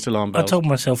would have raised alarm bells. I told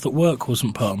myself that work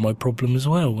wasn't part of my problem as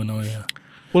well when I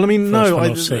well, I mean, first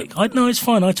went off sick. No, it's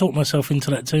fine. I talked myself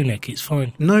into that too, Nick. It's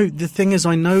fine. No, the thing is,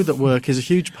 I know that work is a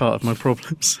huge part of my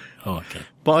problems. Oh, okay.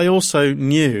 But I also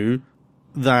knew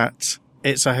that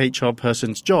it's a HR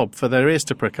person's job for their ears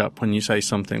to prick up when you say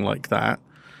something like that.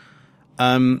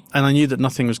 And I knew that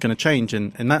nothing was going to change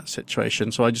in that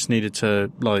situation. So I just needed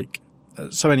to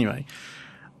so anyway,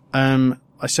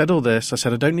 I said all this. I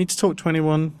said, I don't need to talk to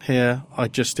anyone here.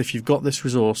 If you've got this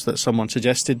resource that someone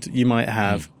suggested you might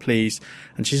have, please.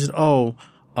 And she said,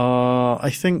 I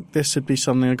think this would be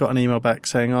something. I got an email back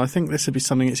saying, I think this would be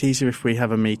something. It's easier if we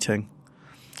have a meeting.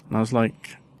 And I was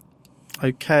like,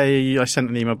 okay. I sent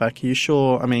an email back. Are you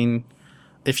sure? I mean,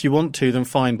 if you want to, then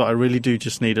fine, but I really do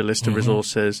just need a list of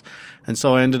resources. And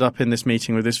so I ended up in this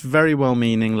meeting with this very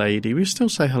well-meaning lady. We still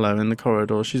say hello in the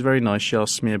corridor. She's very nice. She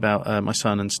asked me about my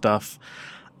son and stuff,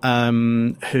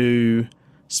 who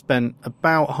spent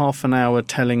about half an hour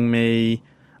telling me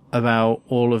about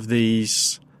all of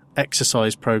these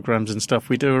exercise programs and stuff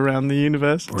we do around the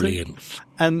university. Brilliant.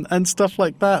 And stuff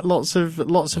like that. Lots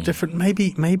of different,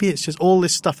 maybe it's just all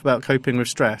this stuff about coping with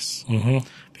stress.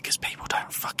 Because people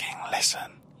don't fucking listen.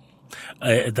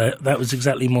 That was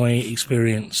exactly my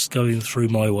experience going through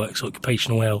my work's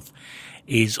occupational health.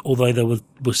 Is although there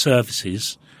were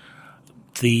services,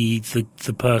 the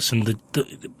person,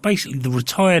 basically the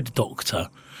retired doctor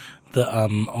that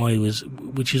I was,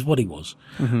 which is what he was,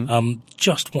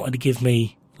 just wanted to give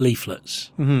me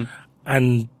leaflets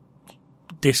and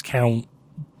discount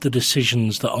the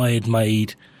decisions that I had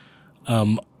made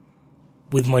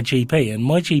with my GP. And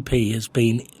my GP has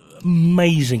been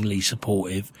amazingly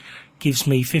supportive, gives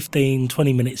me 15,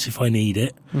 20 minutes if I need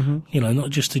it, not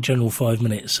just a general 5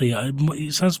 minutes. So yeah,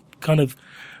 it sounds kind of,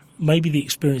 maybe the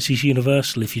experience is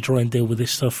universal if you try and deal with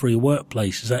this stuff for your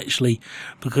workplace, is actually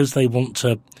because they want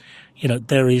to,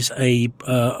 there is a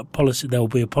policy, there will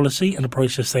be a policy and a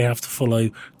process they have to follow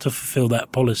to fulfill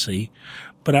that policy.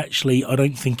 But actually, I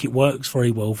don't think it works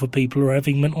very well for people who are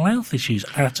having mental health issues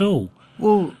at all.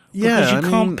 Well, yeah, because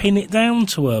you can't pin it down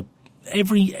to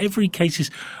every case is,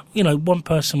 one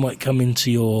person might come into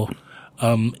your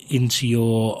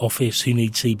office who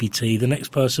needs CBT. The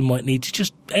next person might need to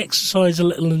just exercise a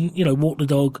little and walk the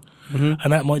dog.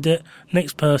 and that might do it.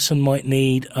 Next person might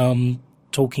need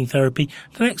talking therapy.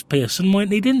 The next person might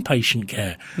need inpatient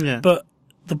care. Yeah. But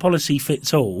the policy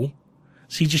fits all,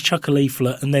 so you just chuck a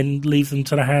leaflet and then leave them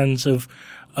to the hands of,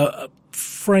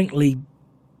 frankly,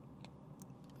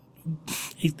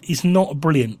 it's not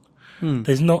brilliant.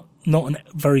 There's not a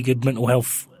very good mental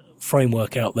health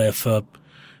framework out there for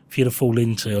you to fall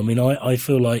into. I mean, I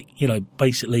feel like,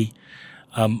 basically,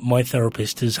 my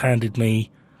therapist has handed me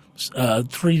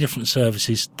 3 different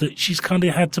services that she's kind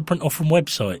of had to print off from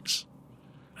websites.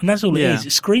 And that's all it is.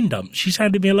 It's screen dumps. She's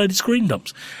handed me a load of screen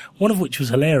dumps. One of which was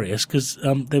hilarious because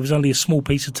there was only a small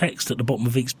piece of text at the bottom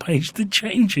of each page that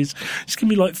changes. It's going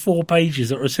to be like 4 pages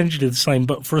that are essentially the same,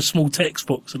 but for a small text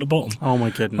box at the bottom. Oh,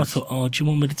 my goodness. I thought, do you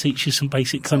want me to teach you some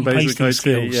basic pasting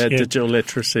skills? Yeah, digital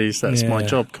literacies. That's my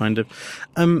job, kind of.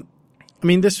 I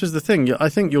mean, this was the thing. I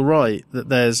think you're right that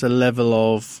there's a level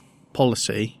of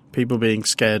policy, people being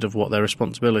scared of what their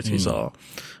responsibilities are.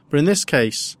 But in this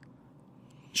case,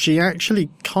 she actually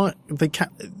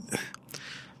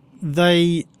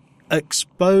they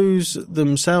expose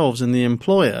themselves and the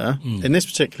employer, in this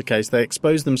particular case, they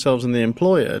expose themselves and the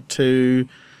employer to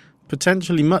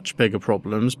potentially much bigger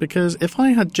problems, because if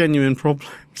I had genuine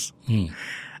problems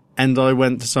and I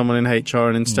went to someone in HR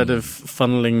and instead of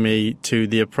funneling me to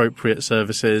the appropriate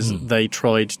services, they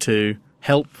tried to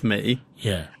help me.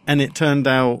 Yeah. And it turned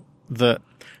out that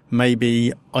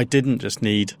maybe I didn't just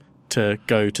need to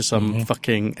go to some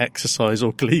fucking exercise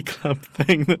or glee club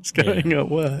thing that's going at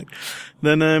work,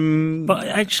 then but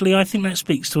actually I think that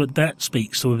speaks to a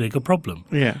bigger problem.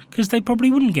 Yeah. Because they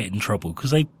probably wouldn't get in trouble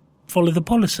because they follow the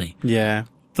policy. Yeah.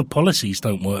 The policies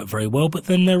don't work very well, but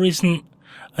then there isn't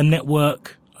a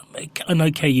network. I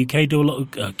know KUK do a lot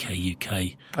of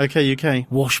KUK. Okay, UK.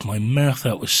 Wash my mouth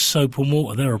out with soap and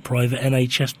water. They're a private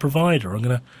NHS provider. I'm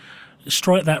going to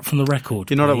strike that from the record.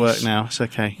 You're not please. at work now. It's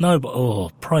okay. No, but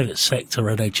private sector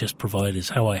NHS providers.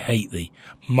 How I hate thee.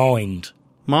 Mind.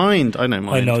 I know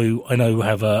Mind. I know.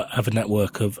 Have a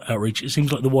network of outreach. It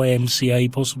seems like the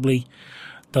YMCA possibly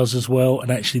does as well.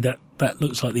 And actually, that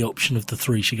looks like the option of the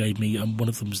 3 she gave me. One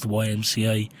of them is the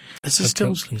YMCA. Is it still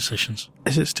counselling sessions?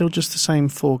 Is it still just the same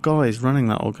 4 guys running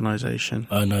that organisation?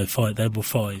 Oh no, 5. There were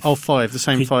 5. Oh, 5. The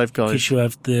same 5 guys. Because you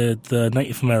have the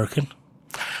Native American.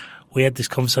 We had this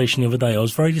conversation the other day. I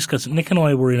was very disgusted. Nick and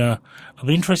I were I'd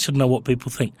be interested to know what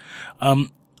people think.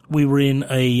 We were in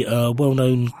a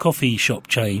well-known coffee shop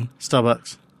chain.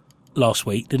 Starbucks. Last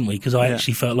week, didn't we? Because I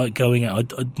actually felt like going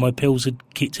out. My pills had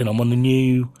kicked in. I'm on a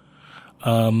new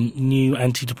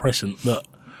antidepressant that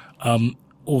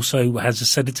also has a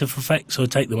sedative effect. So I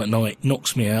take them at night,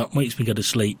 knocks me out, makes me go to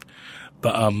sleep.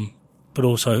 But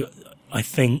also, I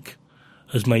think,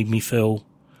 has made me feel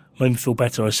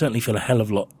better. I certainly feel a hell of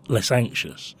a lot less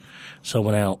anxious. So I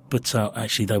went out, but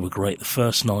actually they were great. The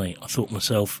first night, I thought to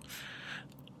myself,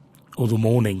 or the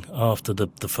morning after the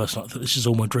first night, I thought, this is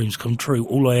all my dreams come true.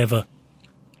 All I ever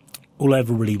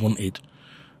really wanted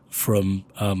from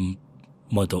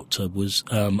my doctor was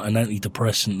an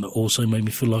antidepressant that also made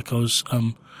me feel like I was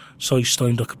so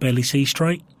stoned I could barely see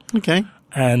straight. Okay.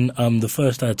 And the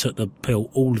first day I took the pill,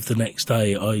 all of the next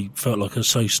day I felt like I was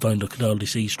so stoned I could hardly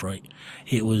see straight.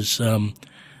 It was,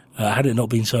 had it not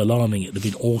been so alarming, it would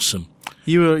have been awesome.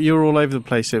 You were all over the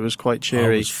place. It was quite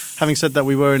cheery. Having said that,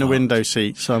 we were in a window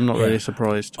seat, so I'm not really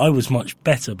surprised. I was much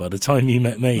better by the time you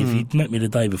met me. If you'd met me the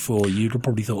day before, you'd have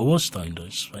probably thought I was stoned, I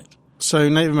suspect. So,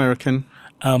 Native American.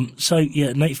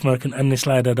 Native American, and this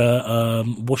lad had a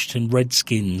Washington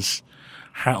Redskins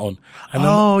hat on. And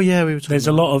we were talking there's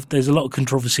a lot of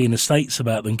controversy in the States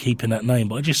about them keeping that name,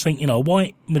 but I just think, a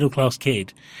white middle class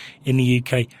kid in the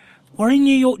UK wearing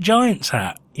New York Giants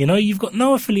hat. You've got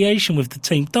no affiliation with the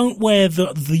team. Don't wear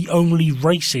the only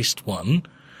racist one.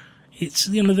 It's,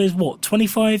 there's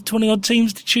 20 odd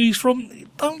teams to choose from.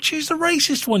 Don't choose the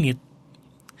racist one, you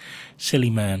silly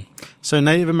man. So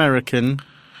Native American,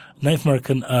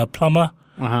 plumber,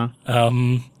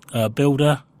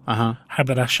 builder,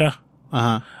 haberdasher,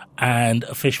 and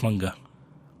a fishmonger.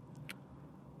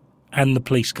 And the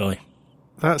police guy.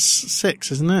 That's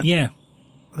 6, isn't it? Yeah.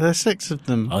 There's 6 of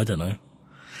them. I don't know.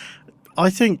 I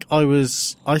think I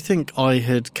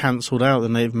had cancelled out the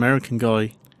Native American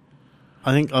guy.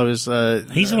 I think I was.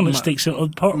 He's the one that sticks in.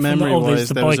 Apart from memory-wise,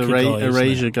 the there was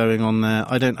erasure going on there.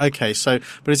 I don't. Okay, so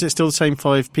but is it still the same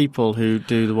 5 people who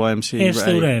do the YMCA? Yeah,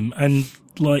 still them. And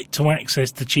to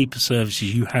access the cheaper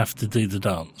services, you have to do the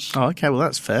dance. Oh, okay. Well,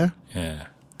 that's fair. Yeah.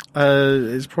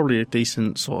 It's probably a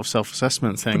decent sort of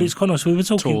self-assessment thing. But it's quite nice. We were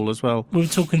talking tool as well. We were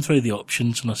talking through the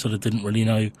options, and I sort of didn't really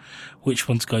know which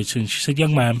one to go to. And she said,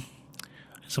 "Young man,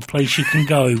 it's a place you can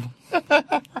go."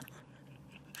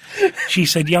 She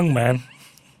said, "Young man,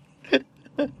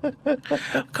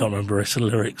 Can't remember the rest of the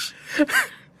lyrics.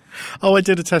 Oh, I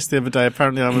did a test the other day.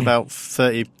 Apparently I'm about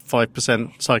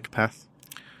 35% psychopath.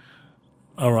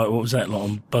 All right, what was that like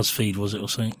on BuzzFeed, was it, or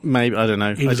something? Maybe, I don't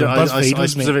know. It was on BuzzFeed, I wasn't it?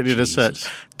 specifically did a search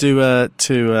to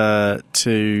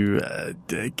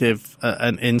give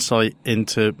an insight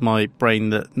into my brain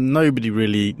that nobody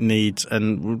really needs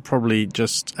and would probably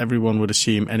just everyone would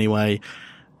assume anyway.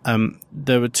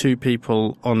 There were two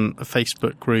people on a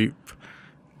Facebook group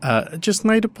just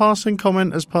made a passing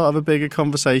comment as part of a bigger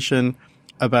conversation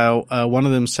about one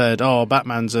of them said, "Oh,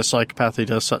 Batman's a psychopath, he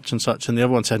does such and such," and the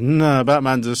other one said, "No,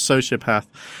 Batman's a sociopath."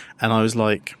 And I was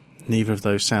like, neither of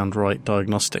those sound right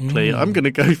diagnostically. I'm going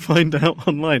to go find out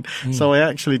online. So I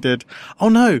actually did. Oh,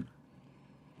 no,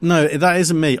 that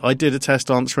isn't me. I did a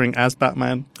test answering as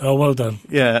Batman. Oh, well done.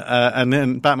 Yeah, and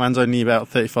then Batman's only about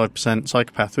 35%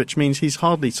 psychopath, which means he's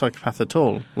hardly psychopath at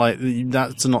all. Like,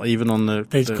 that's not even on the...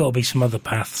 There's got to be some other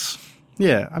paths.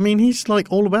 Yeah, I mean, he's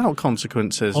like all about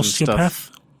consequences Osteopath? and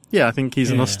stuff. Yeah, I think he's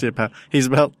an osteopath. He's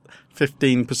about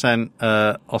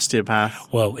 15% osteopath.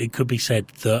 Well, it could be said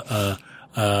that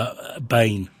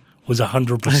Bane was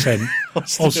 100%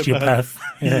 osteopath.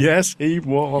 Yeah. Yes, he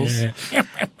was. Yeah.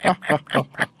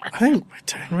 I think we're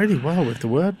doing really well with the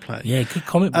wordplay. Yeah, good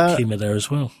comic book humour there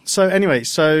as well. So anyway,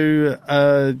 so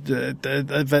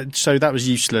that was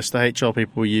useless. The HR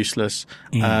people were useless.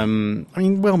 I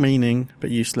mean, well-meaning but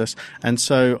useless. And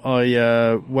so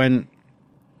I went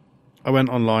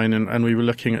online and we were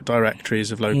looking at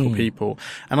directories of local people,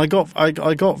 and I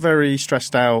got very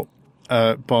stressed out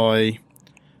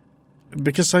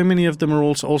because so many of them are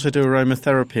also do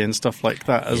aromatherapy and stuff like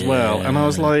that as well. And I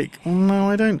was like, oh, no,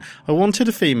 I don't. I wanted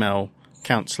a female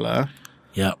counsellor.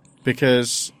 Yeah.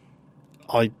 Because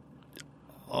I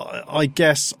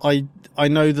guess I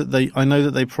know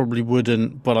that they probably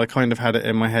wouldn't, but I kind of had it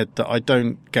in my head that I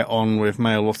don't get on with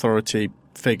male authority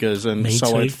figures, and Me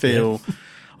so too, I'd feel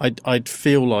I'd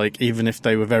feel like even if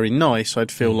they were very nice,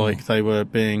 I'd feel like they were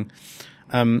being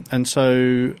and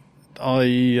so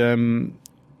I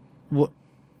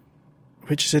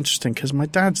which is interesting because my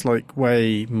dad's like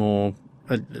way more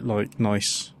like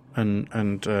nice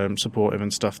and supportive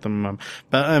and stuff than mum.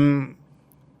 But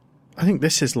I think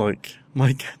this is like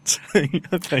my dad's thing,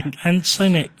 I think. And so,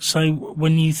 Nick,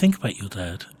 when you think about your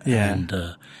dad Yeah.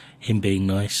 and him being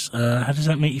nice, how does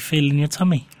that make you feel in your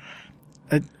tummy?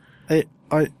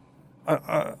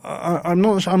 I'm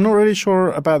not really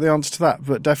sure about the answer to that,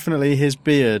 but definitely his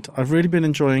beard. I've really been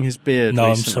enjoying his beard No,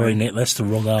 recently. I'm sorry, Nick, that's the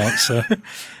wrong answer.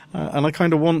 And I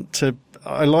kind of want to...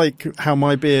 I like how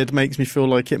my beard makes me feel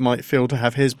like it might feel to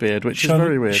have his beard, which is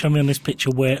very weird. Show me on this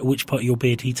picture which part of your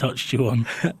beard he touched you on.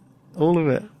 All of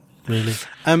it. Really?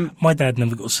 My dad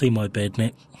never got to see my beard,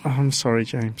 Nick. Oh, I'm sorry,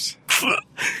 James.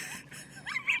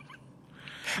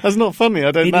 That's not funny.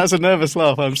 That's a nervous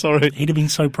laugh. I'm sorry. He'd have been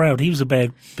so proud. He was a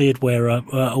beard wearer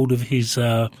all of his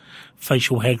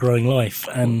facial hair growing life.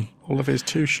 And all of his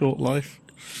too short life.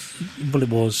 Well, it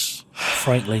was,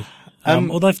 frankly.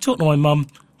 Although I've talked to my mum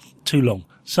too long.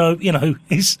 So,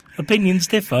 his opinions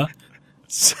differ.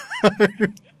 So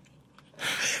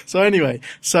anyway,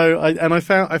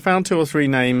 I found two or three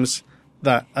names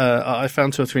that I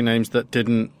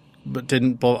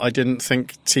didn't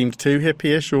think seemed too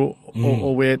hippie-ish or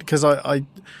weird, because I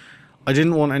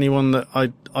didn't want anyone that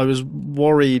I was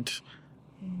worried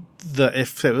that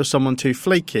if it was someone too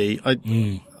flaky, I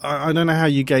don't know how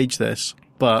you gauge this,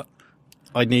 but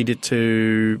I needed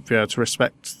to be able to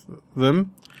respect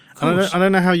them. And I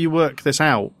don't know how you work this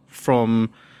out from.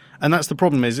 And that's the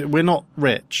problem, is we're not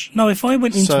rich. No, if I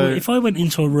went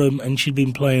into a room and she'd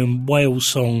been playing Whale's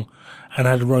song and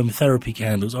had aromatherapy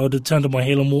candles, I would have turned on my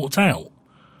heel and walked out.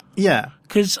 Yeah.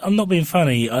 Because I'm not being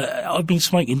funny. I've been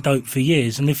smoking dope for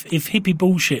years, and if hippie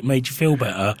bullshit made you feel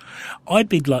better, I'd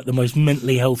be like the most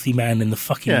mentally healthy man in the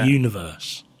fucking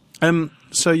universe.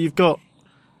 So you've got,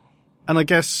 and I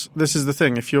guess this is the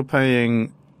thing, if you're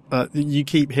paying, you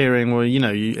keep hearing, well,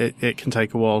 it can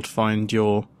take a while to find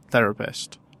your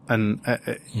therapist. And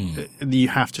you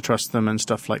have to trust them and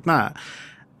stuff like that.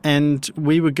 And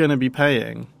we were going to be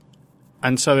paying.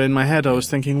 And so in my head I was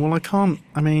thinking, well,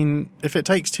 if it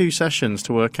takes 2 sessions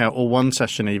to work out, or 1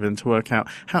 session even to work out,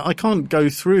 I can't go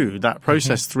through that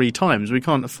process 3 times. We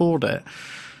can't afford it.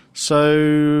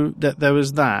 So there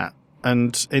was that.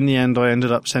 And in the end I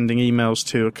ended up sending emails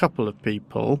to a couple of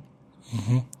people.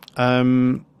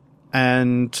 And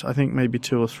I think maybe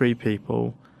 2 or 3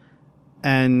 people.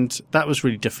 And that was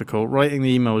really difficult. Writing the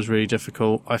email was really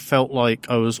difficult. I felt like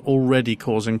I was already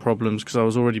causing problems because I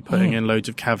was already putting in loads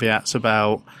of caveats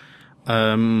about,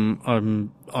 I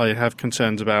have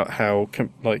concerns about how,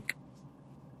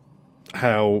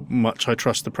 how much I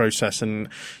trust the process, and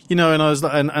and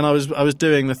I was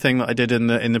doing the thing that I did in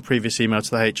the previous email to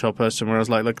the HR person, where I was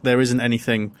like, look, there isn't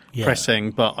anything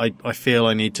pressing, but I feel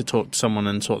I need to talk to someone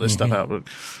and sort this stuff out.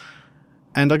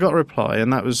 And I got a reply,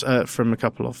 and that was from a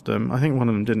couple of them. I think one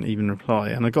of them didn't even reply,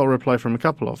 and I got a reply from a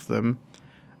couple of them,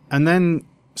 and then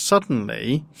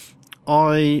suddenly.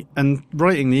 And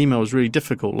writing the email was really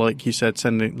difficult, like you said,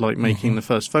 making the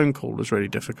first phone call was really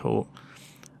difficult.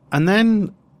 And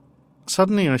then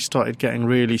suddenly I started getting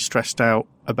really stressed out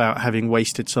about having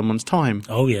wasted someone's time.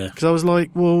 Oh, yeah. Because I was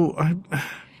like, and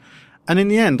in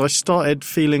the end, I started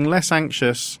feeling less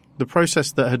anxious. The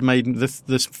process that had made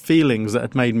the feelings that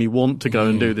had made me want to go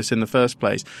and do this in the first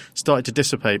place started to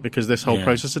dissipate because this whole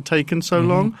process had taken so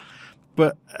long.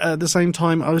 But at the same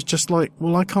time, I was just like,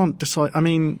 well, I can't decide. I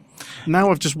mean, now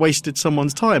I've just wasted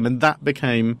someone's time, and that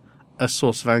became a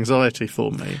source of anxiety for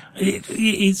me.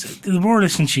 It's the more I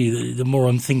listen to you, the more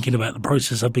I'm thinking about the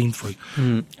process I've been through,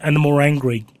 and the more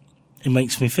angry it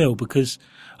makes me feel because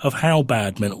of how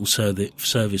bad mental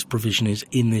service provision is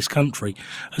in this country,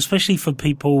 especially for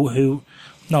people who.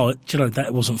 No,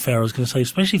 that wasn't fair. I was going to say,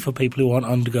 especially for people who aren't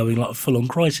undergoing like a full-on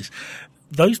crisis.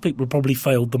 Those people probably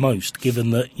failed the most,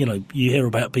 given that, you hear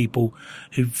about people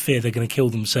who fear they're going to kill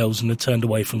themselves and are turned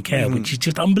away from care, which is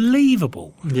just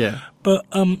unbelievable. Yeah. But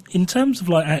in terms of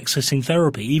like accessing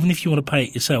therapy, even if you want to pay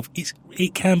it yourself,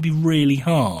 it can be really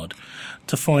hard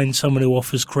to find someone who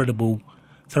offers credible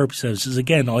therapy services.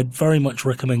 Again, I'd very much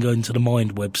recommend going to the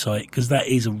Mind website because that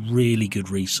is a really good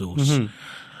resource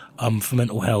for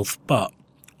mental health. But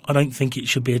I don't think it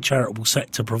should be a charitable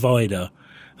sector provider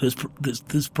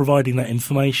that's providing that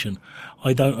information.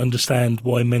 I don't understand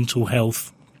why mental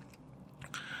health.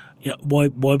 Why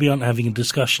we aren't having a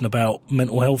discussion about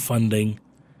mental health funding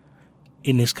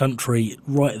in this country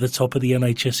right at the top of the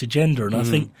NHS agenda. And I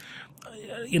think,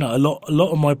 a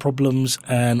lot of my problems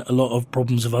and a lot of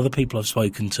problems of other people I've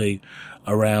spoken to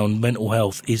around mental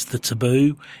health is the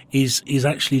taboo, is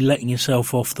actually letting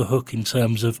yourself off the hook in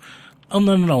terms of, oh,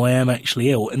 no, I am actually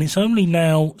ill. And it's only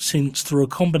now since through a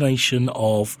combination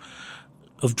of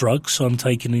drugs, so I'm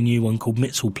taking a new one called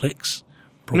Mitsoplex.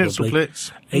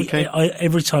 Mitsoplex. Okay.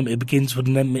 Every time it begins with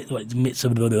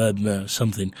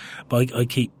something, but I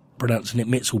keep pronouncing it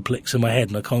Mitsoplex in my head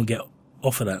and I can't get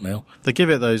off of that now. They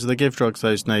give drugs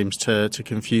those names to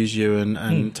confuse you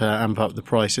and to amp up the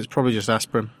price. It's probably just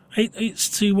aspirin. It's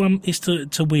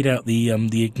to weed out the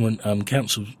ignorant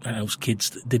council house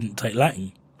kids that didn't take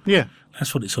Latin. Yeah.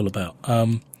 That's what it's all about.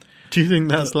 Do you think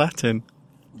that's Latin?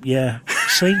 Yeah.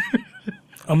 See?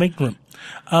 I'm ignorant.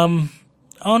 The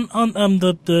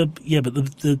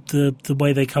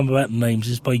way they come about the names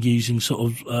is by using sort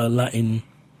of Latin.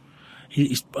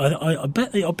 I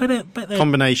bet they're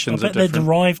combinations. I bet they're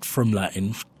derived from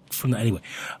Latin. From that anyway.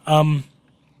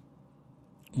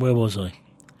 Where was I?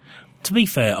 To be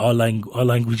fair, our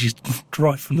language is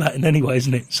derived from Latin anyway,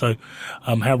 isn't it? So,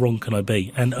 how wrong can I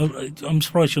be? And I'm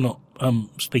surprised you're not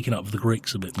speaking up for the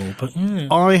Greeks a bit more. But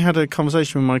I had a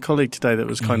conversation with my colleague today that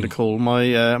was kind of cool.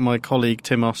 My colleague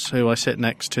Timos, who I sit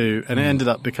next to, and it ended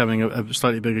up becoming a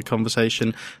slightly bigger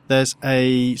conversation. There's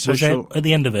a social. At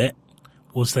the end of it,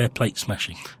 was there plate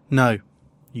smashing? No,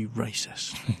 you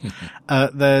racist.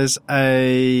 There's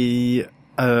a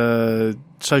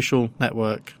social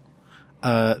network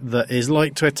that is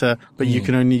like Twitter, but you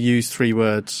can only use 3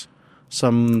 words.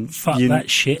 That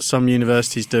shit. Some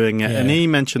universities doing it, and he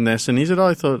mentioned this, and he said,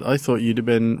 "I thought you'd have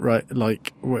been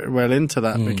well into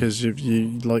that because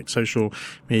you like social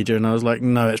media." And I was like,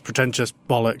 "No, it's pretentious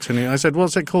bollocks." And I said,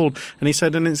 "What's it called?" And he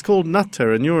said, "And it's called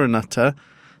Nutter, and you're a nutter,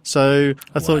 so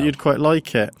I thought you'd quite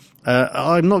like it."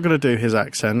 I'm not going to do his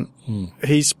accent.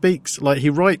 He speaks he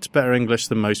writes better English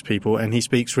than most people, and he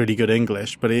speaks really good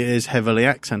English, but it is heavily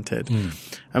accented.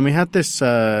 And we had this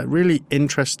really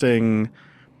interesting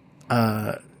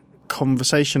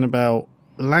conversation about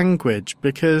language,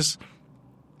 because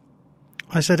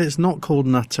I said it's not called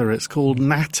Nutter, it's called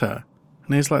Natter.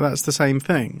 And he's like, that's the same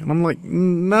thing. And I'm like,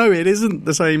 no, it isn't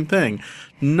the same thing.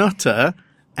 Nutter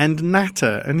and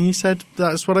Natter. And he said,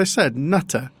 that's what I said,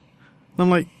 Nutter. And I'm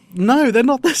like, no, they're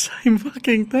not the same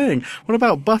fucking thing. What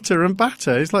about butter and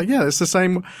batter? He's like, yeah, it's the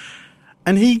same.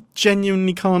 And he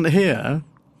genuinely can't hear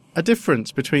a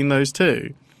difference between those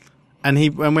two. And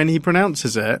when he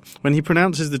pronounces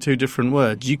the 2 different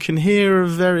words, you can hear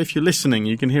if you're listening,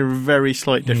 you can hear a very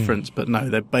slight difference, but no,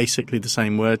 they're basically the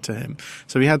same word to him.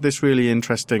 So we had this really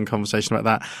interesting conversation about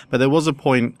that. But there was a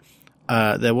point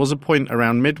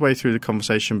around midway through the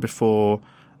conversation before,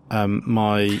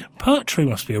 my poetry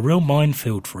must be a real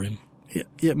minefield for him.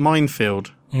 Yeah,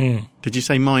 minefield. Did you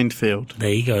say minefield? There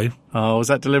you go. Oh, was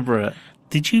that deliberate?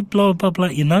 Did you blow a bubble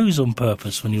out your nose on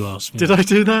purpose when you asked me? Did I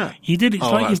do that? You did. It's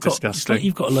that's disgusting. It's like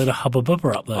you've got a load of hubba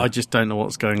bubba up there. I just don't know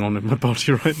what's going on in my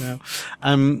body right now.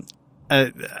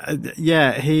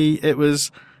 It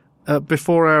was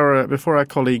before our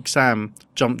colleague Sam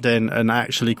jumped in and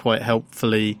actually quite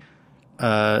helpfully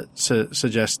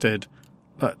suggested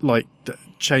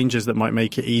changes that might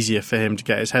make it easier for him to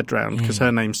get his head round, because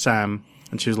her name's Sam,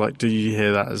 and she was like, "Do you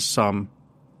hear that as some?"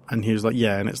 And he was like,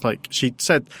 "Yeah." And it's like, she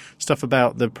said stuff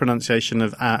about the pronunciation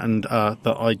of and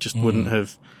that I just wouldn't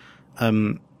have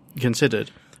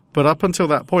considered. But up until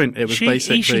that point, it was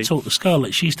basically... He should talk to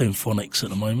Scarlett. She's doing phonics at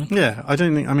the moment. Yeah, I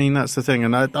don't think... I mean, that's the thing.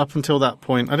 And up until that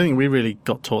point, I don't think we really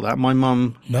got taught that. My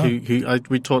mum,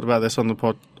 we talked about this on a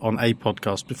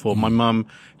podcast before. My mum,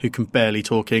 who can barely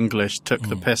talk English, took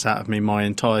the piss out of me my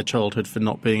entire childhood for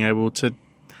not being able to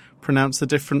pronounce the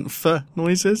different f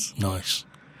noises. Nice.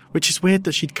 Which is weird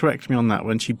that she'd correct me on that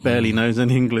when she barely knows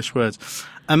any English words.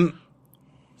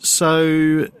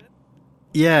 So,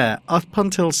 yeah, up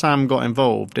until Sam got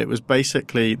involved, it was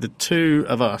basically the two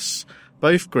of us,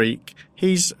 both Greek.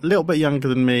 He's a little bit younger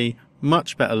than me,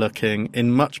 much better looking,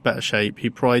 in much better shape. He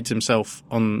prides himself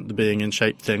on the being in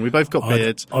shape thing. We both got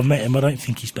beards. I've met him. I don't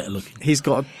think he's better looking.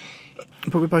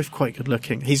 But we're both quite good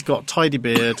looking. He's got a tidy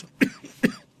beard.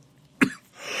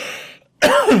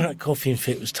 That coughing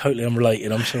fit was totally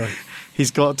unrelated. I'm sorry.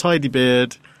 He's got a tidy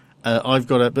beard. I've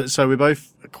got it, but so we're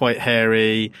both quite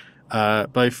hairy,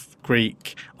 both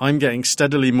Greek. I'm getting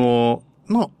steadily more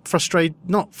not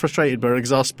frustrated, but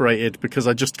exasperated because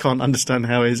I just can't understand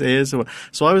how his ears are.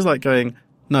 So I was like going,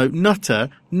 "No, natter,"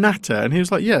 and he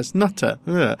was like, "Yes, natter."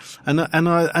 Yeah.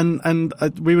 And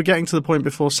we were getting to the point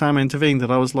before Sam intervened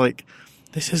that I was like,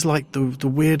 this is like the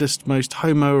weirdest, most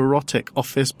homoerotic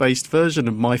office-based version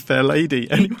of My Fair Lady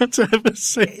anyone's ever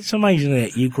seen. It's amazing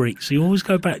that you Greeks, you always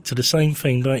go back to the same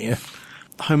thing, don't you?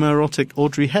 Homoerotic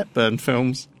Audrey Hepburn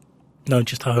films. No,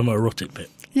 just the homoerotic bit.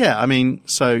 Yeah, I mean,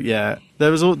 so yeah,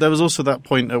 there was also that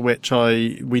point at which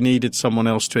we needed someone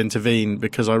else to intervene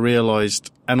because I realised,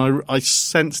 and I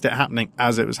sensed it happening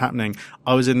as it was happening.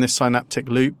 I was in this synaptic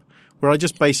loop where I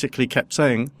just basically kept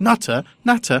saying, "Nutter,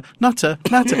 natter, nutter,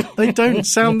 natter." They don't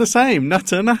sound the same.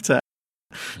 Nutter, natter.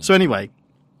 So anyway,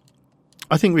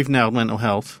 I think we've nailed mental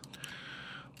health.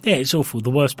 Yeah, it's awful. The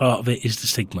worst part of it is the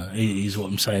stigma, is what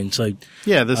I'm saying. So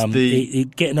yeah, there's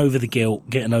getting over the guilt,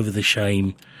 getting over the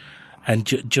shame, and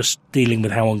just dealing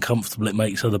with how uncomfortable it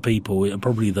makes other people are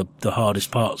probably the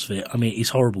hardest parts of it. I mean, it's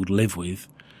horrible to live with,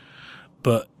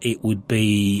 but it would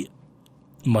be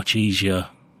much easier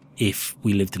if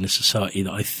we lived in a society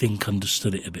that I think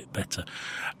understood it a bit better.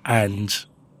 And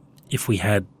if we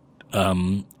had,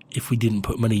 if we didn't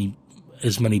put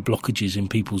as many blockages in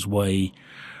people's way,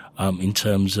 in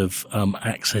terms of,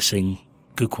 accessing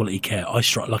good quality care. I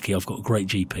struck lucky. I've got a great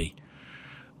GP.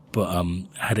 But,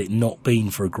 had it not been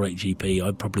for a great GP,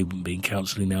 I probably wouldn't be in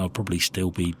counselling now. I'd probably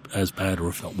still be as bad or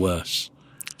if not worse.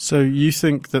 So you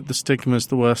think that the stigma is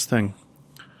the worst thing?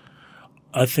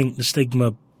 I think the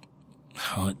stigma...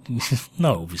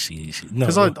 no, obviously. No,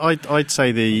 because I'd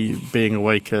say the being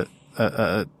awake at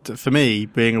for me,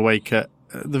 being awake at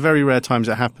the very rare times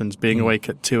it happens, being awake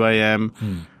at 2 a.m.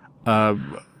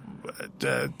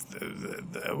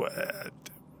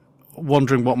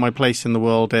 Wondering what my place in the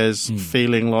world is,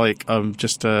 feeling like I'm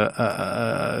just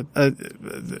the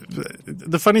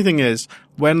funny thing is,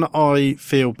 when I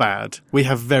feel bad, we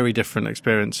have very different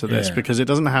experience of this because it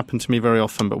doesn't happen to me very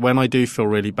often. But when I do feel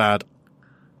really bad,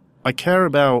 I care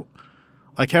about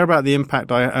the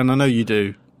impact and I know you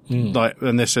do,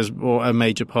 and this is a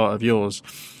major part of yours.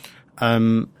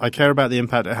 I care about the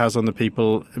impact it has on the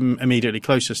people immediately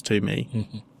closest to me.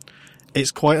 Mm-hmm. It's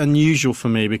quite unusual for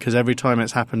me because every time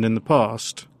it's happened in the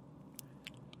past,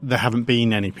 there haven't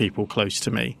been any people close to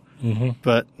me. Mm-hmm.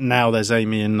 But now there's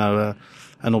Amy and Noah,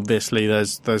 and obviously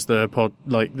there's the pod,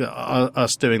 like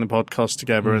us doing the podcast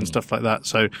together and stuff like that.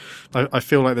 So I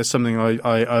feel like there's something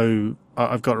I owe.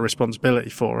 I've got a responsibility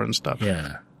for and stuff.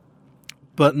 Yeah.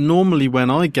 But normally when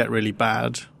I get really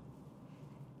bad,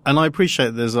 and I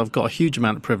appreciate I've got a huge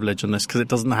amount of privilege on this because it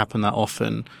doesn't happen that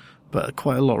often, but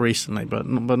quite a lot recently, but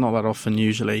not that often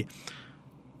usually.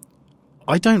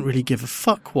 I don't really give a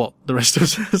fuck what the rest of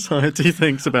society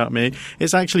thinks about me.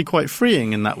 It's actually quite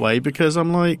freeing in that way because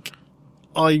I'm like,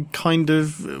 I kind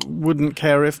of wouldn't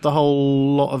care if the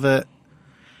whole lot of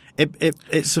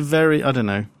it's a very, I don't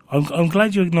know. I'm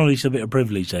glad you acknowledged a bit of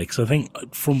privilege there because I think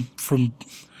from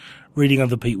reading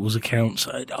other people's accounts,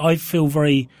 I feel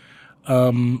very,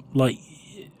 in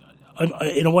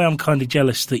a way I'm kind of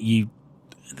jealous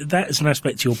that is an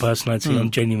aspect to your personality I'm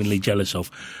genuinely jealous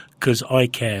of because I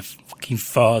care fucking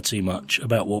far too much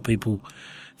about what people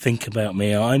think about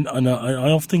me. I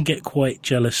often get quite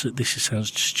jealous. This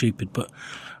sounds stupid, but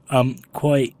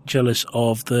quite jealous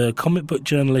of the comic book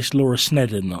journalist Laura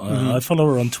Snedden. I follow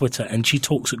her on Twitter, and she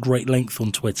talks at great length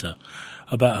on Twitter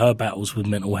about her battles with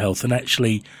mental health. And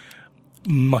actually,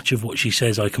 much of what she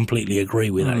says I completely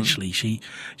agree with. Actually,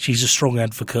 she's a strong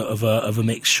advocate of a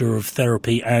mixture of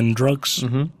therapy and drugs.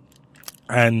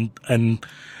 And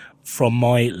from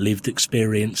my lived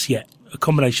experience, a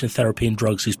combination of therapy and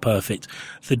drugs is perfect.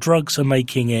 The drugs are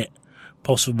making it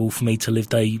possible for me to live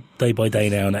day by day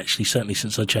now, and actually certainly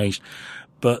since I changed.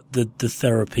 But the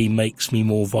therapy makes me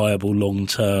more viable long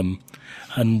term,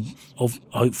 and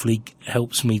hopefully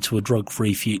helps me to a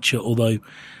drug-free future. Although,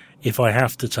 if I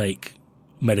have to take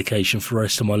medication for the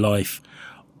rest of my life,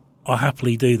 I'll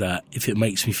happily do that if it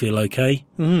makes me feel okay.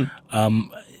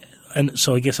 And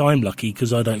so I guess I'm lucky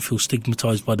because I don't feel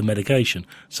stigmatized by the medication.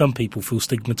 Some people feel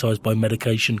stigmatized by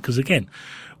medication because, again,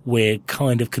 we're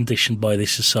kind of conditioned by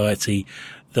this society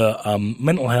that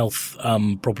mental health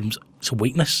problems is a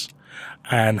weakness,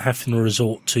 and having to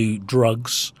resort to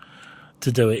drugs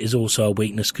to do it is also a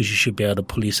weakness because you should be able to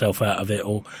pull yourself out of it.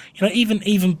 Or,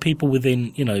 even people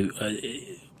within,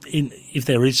 if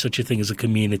there is such a thing as a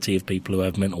community of people who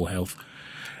have mental health,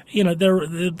 there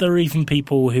are even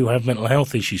people who have mental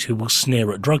health issues who will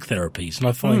sneer at drug therapies, and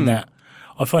I find that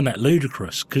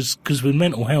ludicrous because with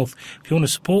mental health, if you want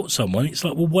to support someone, it's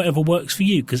like, well, whatever works for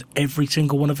you, because every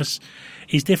single one of us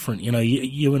is different.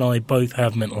 You and I both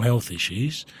have mental health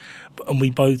issues, and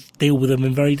we both deal with them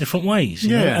in very different ways.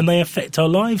 You know? And they affect our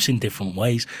lives in different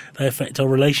ways. They affect our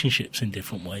relationships in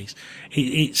different ways.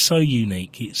 It's so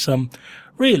unique. It's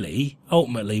really,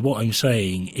 ultimately, what I'm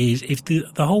saying is, if the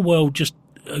whole world just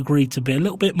agreed to be a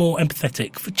little bit more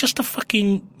empathetic for just a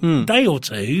fucking day or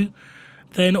two,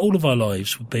 then all of our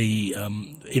lives would be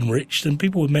enriched, and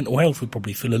people with mental health would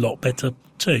probably feel a lot better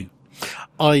too.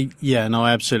 I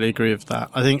absolutely agree with that.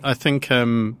 I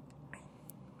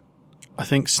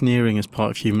think sneering is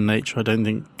part of human nature. I don't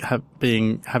think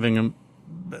having a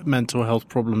mental health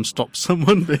problem stops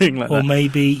someone being like that. Or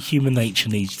maybe human nature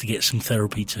needs to get some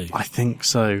therapy too. I think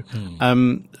so.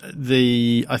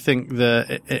 I think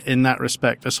that in that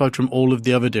respect, aside from all of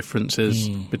the other differences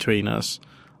between us,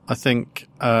 I think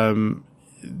I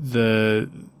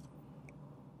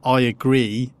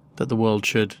agree that the world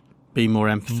should be more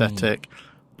empathetic,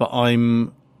 but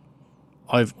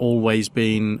I've always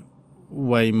been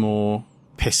way more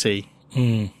pissy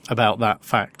about that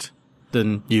fact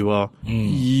than you are.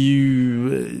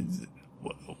 You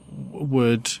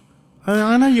would.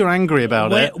 I know you're angry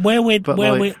about it. Where we're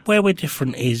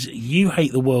different is you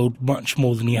hate the world much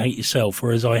more than you hate yourself,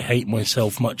 whereas I hate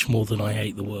myself much more than I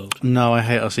hate the world. No, I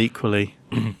hate us equally.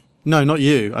 No, not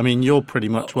you. I mean, you're pretty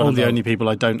much one of the only people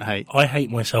I don't hate. I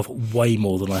hate myself way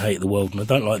more than I hate the world, and I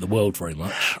don't like the world very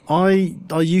much. I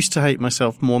used to hate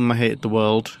myself more than I hated the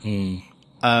world, and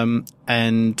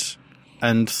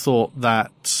thought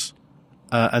that,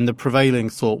 and the prevailing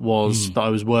thought was that I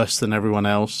was worse than everyone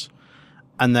else.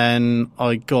 And then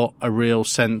I got a real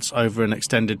sense over an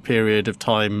extended period of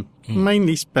time,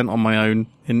 mainly spent on my own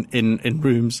in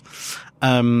rooms,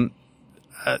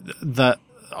 that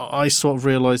I sort of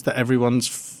realised that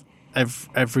everyone's a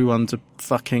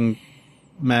fucking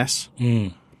mess.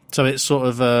 So it's sort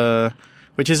of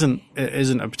which isn't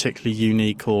a particularly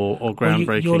unique or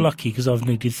groundbreaking. You're lucky because I've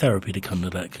needed therapy to come to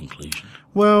that conclusion.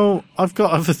 Well, I've got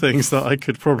other things that I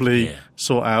could probably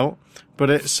sort out. But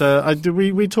it's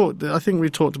we talked. I think we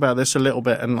talked about this a little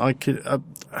bit, and I could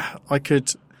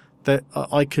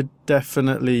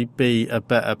definitely be a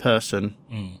better person.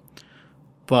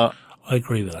 But I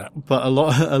agree with that. But a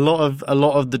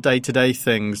lot of the day-to-day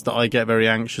things that I get very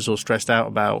anxious or stressed out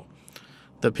about,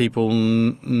 that people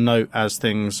note as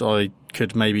things I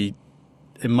could maybe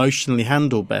emotionally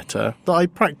handle better, that I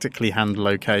practically handle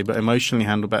okay, but emotionally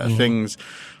handle better things.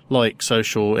 Like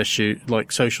social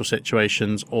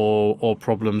situations or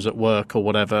problems at work or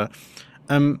whatever.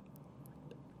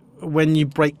 When you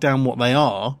break down what they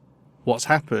are, what's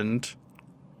happened.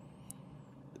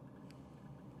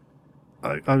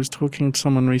 I was talking to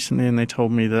someone recently and they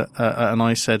told me that, and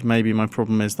I said, maybe my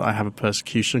problem is that I have a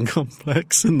persecution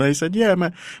complex. And they said,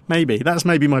 yeah, maybe. That's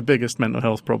maybe my biggest mental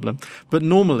health problem. But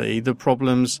normally the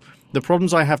problems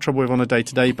I have trouble with on a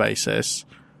day-to-day basis,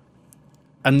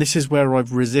 and this is where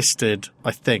I've resisted,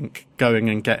 I think, going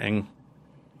and getting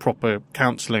proper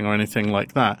counselling or anything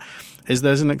like that, is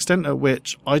there's an extent at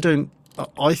which I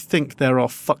think there are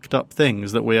fucked up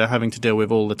things that we are having to deal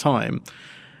with all the time.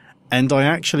 And I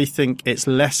actually think it's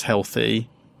less healthy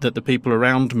that the people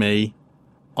around me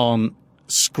aren't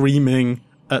screaming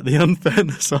at the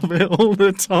unfairness of it all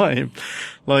the time.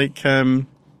 Like, I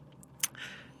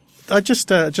just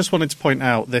wanted to point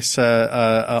out this.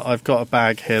 I've got a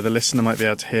bag here. The listener might be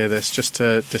able to hear this, just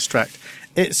to distract.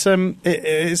 It's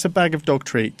a bag of dog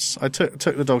treats. I took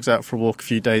the dogs out for a walk a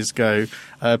few days ago.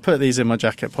 Put these in my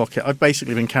jacket pocket. I've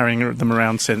basically been carrying them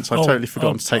around since. I've totally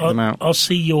forgotten to take them out. I'll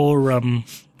see your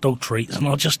dog treats, and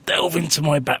I'll just delve into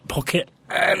my back pocket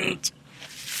and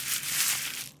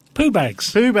poo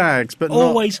bags. Poo bags, but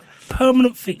always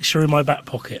permanent fixture in my back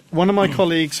pocket. One of my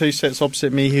colleagues who sits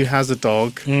opposite me, who has a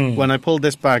dog, when I pulled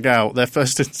this bag out, their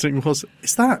first instinct was,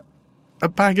 "Is that a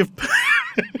bag of?"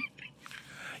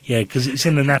 Yeah, because it's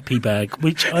in a nappy bag,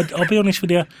 which I'll be honest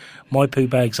with you, my poo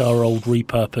bags are old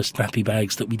repurposed nappy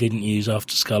bags that we didn't use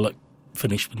after Scarlett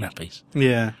finished with nappies.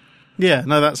 Yeah. Yeah,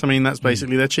 no, that's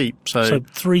basically, they're cheap. So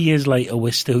 3 years later,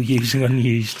 we're still using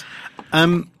unused.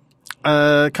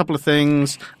 A couple of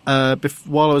things.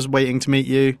 While I was waiting to meet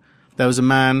you, there was a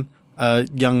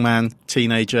young man,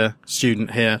 teenager,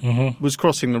 student here, was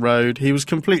crossing the road. He was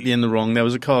completely in the wrong. There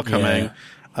was a car coming.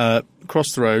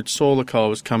 Crossed the road, saw the car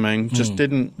was coming, just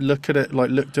didn't look at it,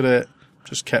 looked at it,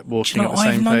 just kept walking at the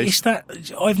same pace.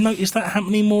 I've noticed that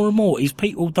happening more and more. Is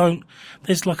people don't.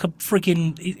 There's like a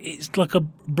frigging. It's like a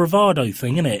bravado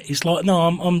thing, isn't it? It's like, no,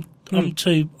 I'm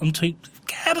too.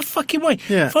 Get out of the fucking way.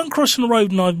 Yeah. If I'm crossing the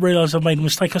road and I realise I've made a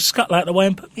mistake, I scuttle out of the way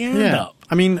and put my hand up.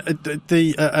 I mean,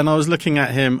 and I was looking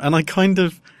at him, and I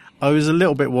was a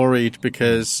little bit worried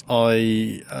because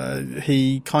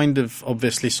he kind of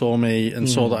obviously saw me and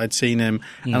saw that I'd seen him,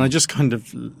 and I just kind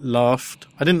of laughed.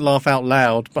 I didn't laugh out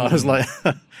loud, but I was like,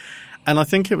 and I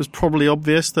think it was probably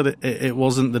obvious that it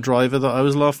wasn't the driver that I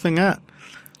was laughing at,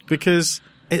 because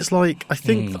it's like, I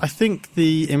think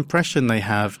the impression they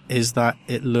have is that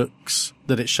it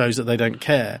shows that they don't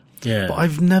care. Yeah. But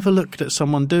I've never looked at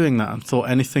someone doing that and thought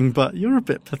anything but, you're a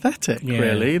bit pathetic,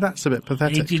 really. That's a bit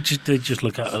pathetic. They just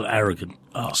look arrogant.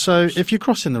 Oh. So if you're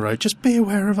crossing the road, just be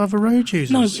aware of other road users.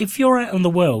 No, if you're out in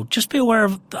the world, just be aware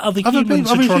of the other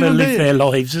humans who are trying to live their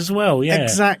lives as well. Yeah.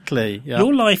 Exactly. Yeah.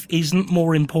 Your life isn't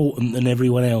more important than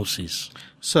everyone else's.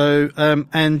 So,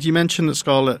 and you mentioned that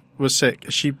Scarlett was sick.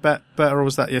 Is she better, or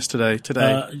was that today?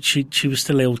 She was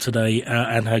still ill today,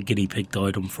 and her guinea pig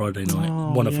died on Friday night.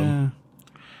 One of them.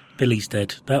 Billy's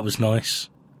dead. That was nice.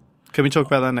 Can we talk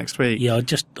about that next week? Yeah, I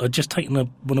just taken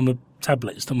one of my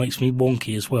tablets that makes me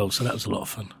wonky as well, so that was a lot of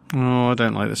fun. Oh, I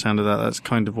don't like the sound of that. That's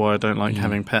kind of why I don't like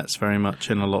having pets very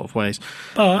much in a lot of ways.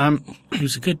 But it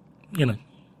was a good,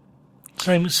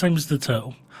 same as the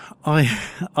turtle. I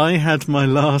had my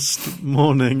last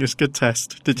morning. It's a good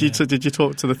test. Did you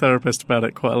talk to the therapist about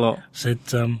it quite a lot? Said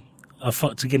I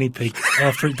fucked a guinea pig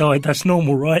after it died. That's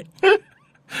normal, right?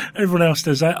 Everyone else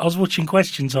does that. I was watching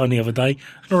Question Time the other day,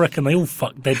 and I reckon they all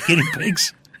fuck dead guinea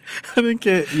pigs. I think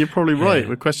you're probably right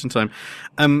with Question Time.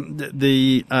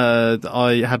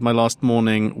 I had my last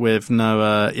morning with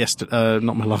Noah yesterday.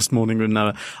 Not my last morning with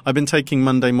Noah. I've been taking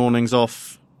Monday mornings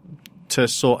off to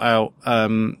sort out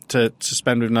to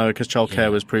spend with Noah because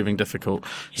childcare was proving difficult.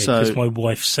 Yeah, because my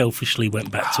wife selfishly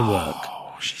went back to work.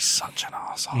 Oh, she's such an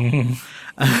arsehole.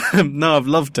 No, I've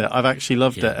loved it. I've actually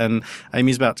loved it. And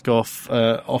Amy's about to go off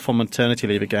on maternity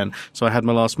leave again. So I had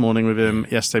my last morning with him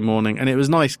yesterday morning. And it was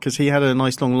nice because he had a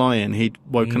nice long lie-in. He'd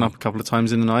woken up a couple of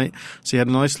times in the night. So he had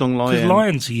a nice long lie-in. Because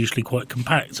lions are usually quite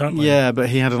compact, aren't they? Yeah, but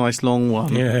he had a nice long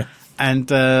one. Yeah.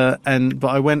 But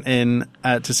I went in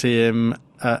to see him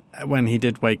when he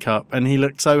did wake up. And he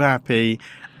looked so happy.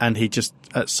 And he just,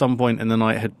 at some point in the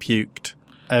night, had puked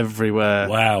everywhere.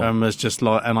 Wow. And was just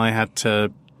and I had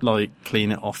to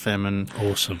clean it off him. And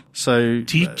awesome. So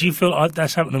do you feel like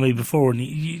that's happened to me before, and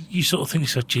you sort of think to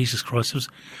yourself, Jesus Christ,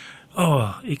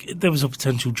 there was a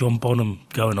potential John Bonham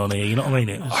going on here, you know what I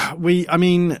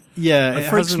mean? It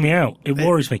freaks me out. It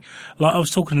worries me. Like, I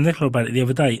was talking to Nicola about it the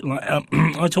other day. Like,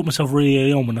 I taught myself really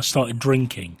early on when I started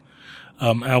drinking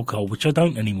alcohol, which I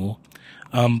don't anymore.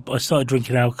 But I started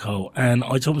drinking alcohol, and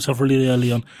I taught myself really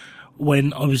early on,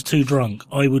 when I was too drunk,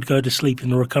 I would go to sleep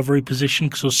in the recovery position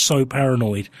because I was so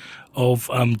paranoid of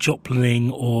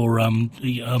Joplining or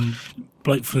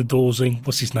bloke from the Dawsing.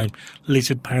 What's his name?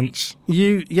 Lizard Pants.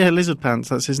 Lizard Pants.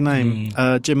 That's his name.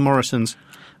 Jim Morrison's.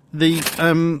 His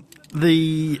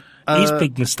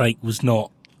big mistake was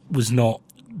not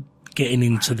getting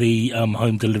into the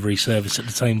home delivery service at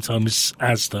the same time as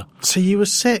Asda. So you were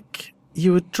sick.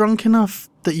 You were drunk enough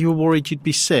that you were worried you'd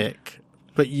be sick.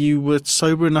 But you were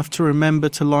sober enough to remember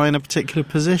to lie in a particular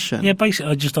position. Yeah,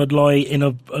 basically, I'd lie in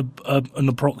an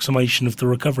approximation of the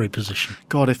recovery position.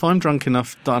 God, if I'm drunk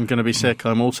enough that I'm going to be sick,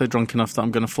 I'm also drunk enough that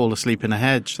I'm going to fall asleep in a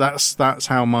hedge. That's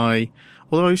how my.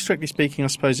 Although strictly speaking, I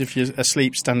suppose if you're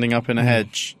asleep standing up in a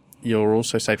hedge, you're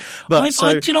also safe. But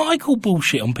do you know, I call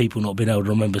bullshit on people not being able to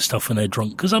remember stuff when they're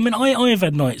drunk. Because, I mean, I have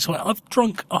had nights where I've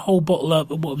drunk a whole bottle of,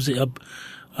 what was it,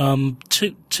 me and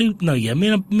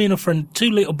a friend,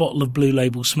 2 litre bottle of Blue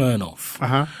Label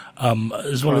Smirnoff.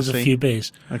 As well as a few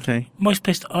beers. Okay. Most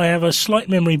pissed, I have a slight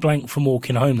memory blank from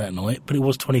walking home that night, but it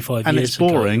was 25 and years ago.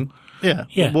 And it's boring.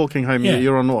 Yeah. Walking home,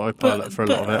 you're on autopilot for a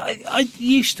lot of it. I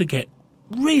used to get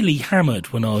really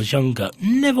hammered when I was younger.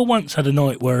 Never once had a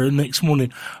night where the next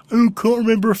morning, can't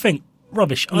remember a thing.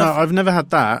 Rubbish. I've never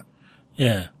had that.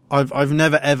 Yeah. I've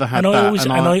never ever had that.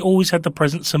 I always had the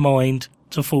presence of mind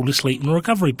to fall asleep in a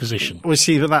recovery position. Well,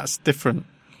 see, but that's different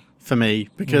for me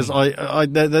because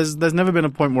there's never been a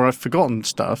point where I've forgotten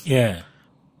stuff. Yeah.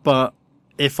 But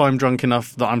if I'm drunk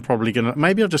enough that I'm probably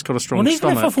maybe I've just got a strong stomach.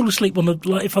 Even if I fall asleep on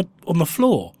the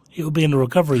floor, it would be in a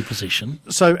recovery position.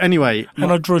 So anyway, and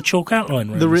I drew a chalk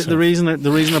outline. The reason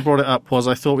I brought it up was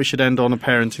I thought we should end on a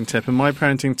parenting tip, and my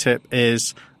parenting tip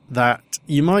is that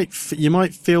you might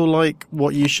feel like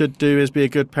what you should do is be a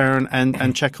good parent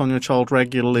and check on your child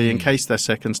regularly in case they're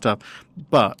sick and stuff.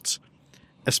 But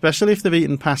especially if they've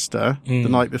eaten pasta the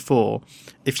night before,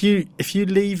 if you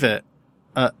leave it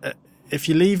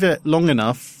long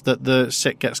enough that the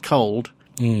sick gets cold,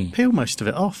 peel most of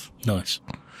it off. Nice.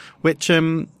 Which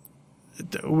it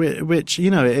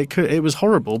was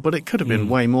horrible, but it could have been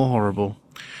way more horrible.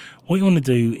 What you want to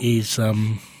do is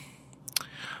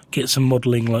get some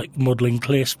modelling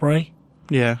clear spray.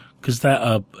 Yeah. Because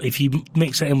that, if you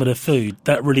mix it in with a food,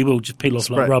 that really will just peel off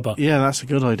like rubber. Yeah, that's a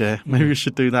good idea. Maybe we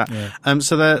should do that. Yeah.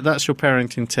 So that's your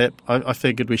parenting tip. I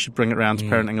figured we should bring it around to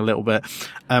parenting a little bit.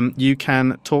 You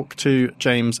can talk to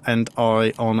James and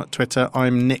I on Twitter.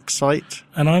 I'm Nick Sight.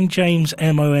 And I'm James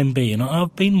MOMB, and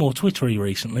I've been more Twittery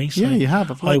recently. So yeah, you have.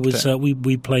 I've liked it.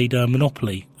 We played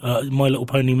Monopoly, My Little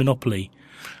Pony Monopoly.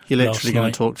 You're literally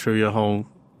going to talk through your whole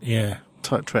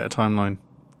Twitter timeline.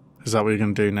 Is that what you're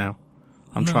going to do now?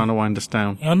 I'm trying to wind us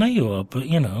down. I know you are, but,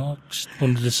 I just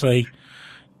wanted to say,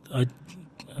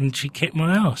 and she kicked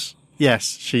my ass.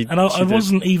 Yes, she And I did.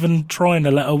 wasn't even trying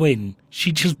to let her win.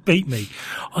 She just beat me.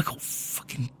 I got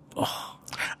fucking...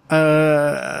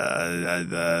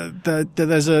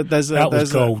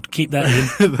 There's gold. Keep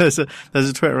that in. there's a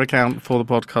Twitter account for the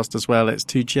podcast as well. It's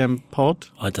 2GM Pod.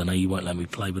 I don't know. You won't let me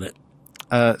play with it.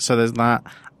 So there's that.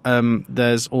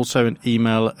 There's also an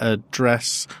email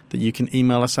address that you can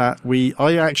email us at.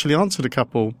 I actually answered a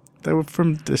couple. They were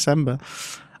from December.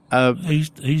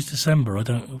 Who's December?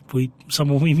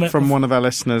 Someone we met from one of our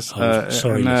listeners.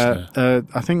 Sorry, listener.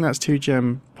 I think that's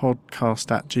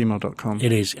 2gempodcast@gmail.com.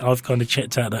 It is. I've kind of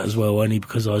checked out that as well, only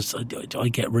because I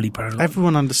get really paranoid.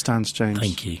 Everyone understands, James.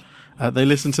 Thank you. They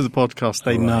listen to the podcast.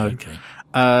 They know. Okay.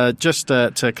 Just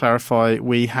to clarify,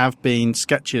 we have been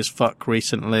sketchy as fuck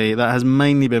recently. That has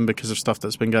mainly been because of stuff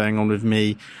that's been going on with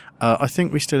me. I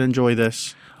think we still enjoy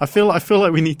this. I feel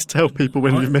like we need to tell people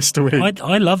when we've missed a week.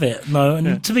 I love it. No,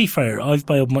 and to be fair, I've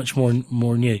bailed much more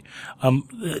than you. And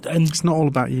it's not all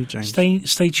about you, James.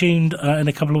 Stay tuned in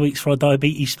a couple of weeks for our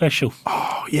diabetes special.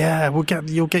 Oh yeah,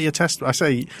 you'll get your test. I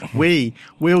say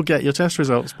we'll get your test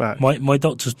results back. My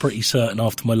doctor's pretty certain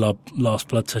after my last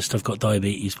blood test I've got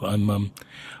diabetes, but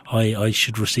I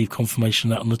should receive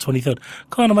confirmation of that on the 23rd.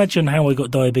 Can't imagine how I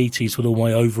got diabetes with all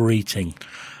my overeating.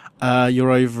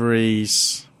 Your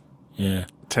ovaries. Yeah.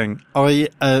 Thing. I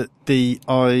think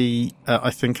our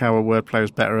wordplay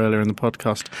was better earlier in the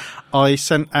podcast. I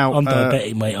sent out. I'm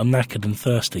diabetic, mate. I'm knackered and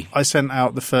thirsty. I sent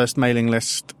out the first mailing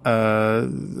list,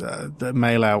 the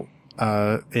mail out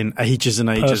in ages and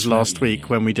ages last week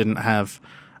when we didn't have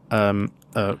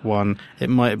one. It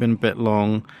might have been a bit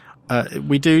long.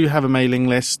 We do have a mailing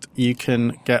list. You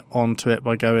can get onto it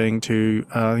by going to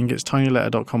I think it's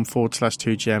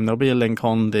tinyletter.com/2gm. There'll be a link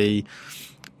on the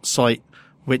site,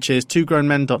 which is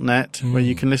twogrownmen.net, where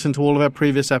you can listen to all of our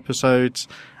previous episodes.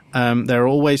 There are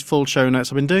always full show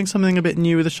notes. I've been doing something a bit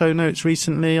new with the show notes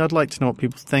recently. I'd like to know what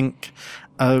people think.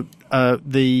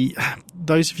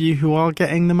 Those of you who are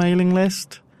getting the mailing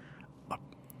list,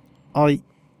 I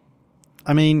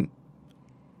mean,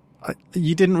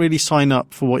 you didn't really sign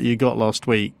up for what you got last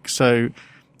week. So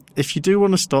if you do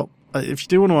want to stop, if you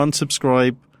do want to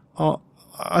unsubscribe,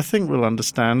 I think we'll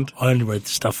understand. I only read the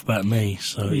stuff about me,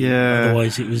 so yeah.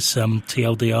 Otherwise it was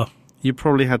TLDR. You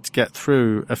probably had to get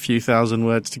through a few thousand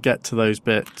words to get to those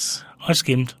bits. I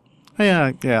skimmed.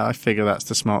 Yeah, I figure that's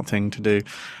the smart thing to do.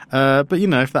 But,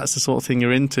 if that's the sort of thing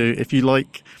you're into, if you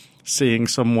like seeing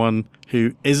someone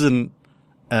who isn't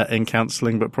in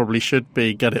counselling but probably should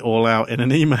be, get it all out in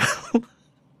an email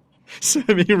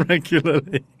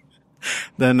semi-regularly,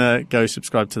 then go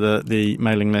subscribe to the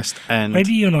mailing list. And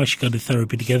maybe you and I should go to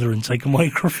therapy together and take a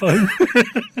microphone.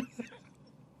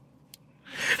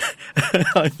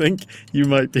 I think you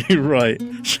might be right.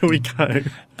 Shall we go?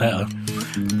 Better.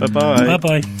 Bye-bye.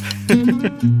 Bye-bye.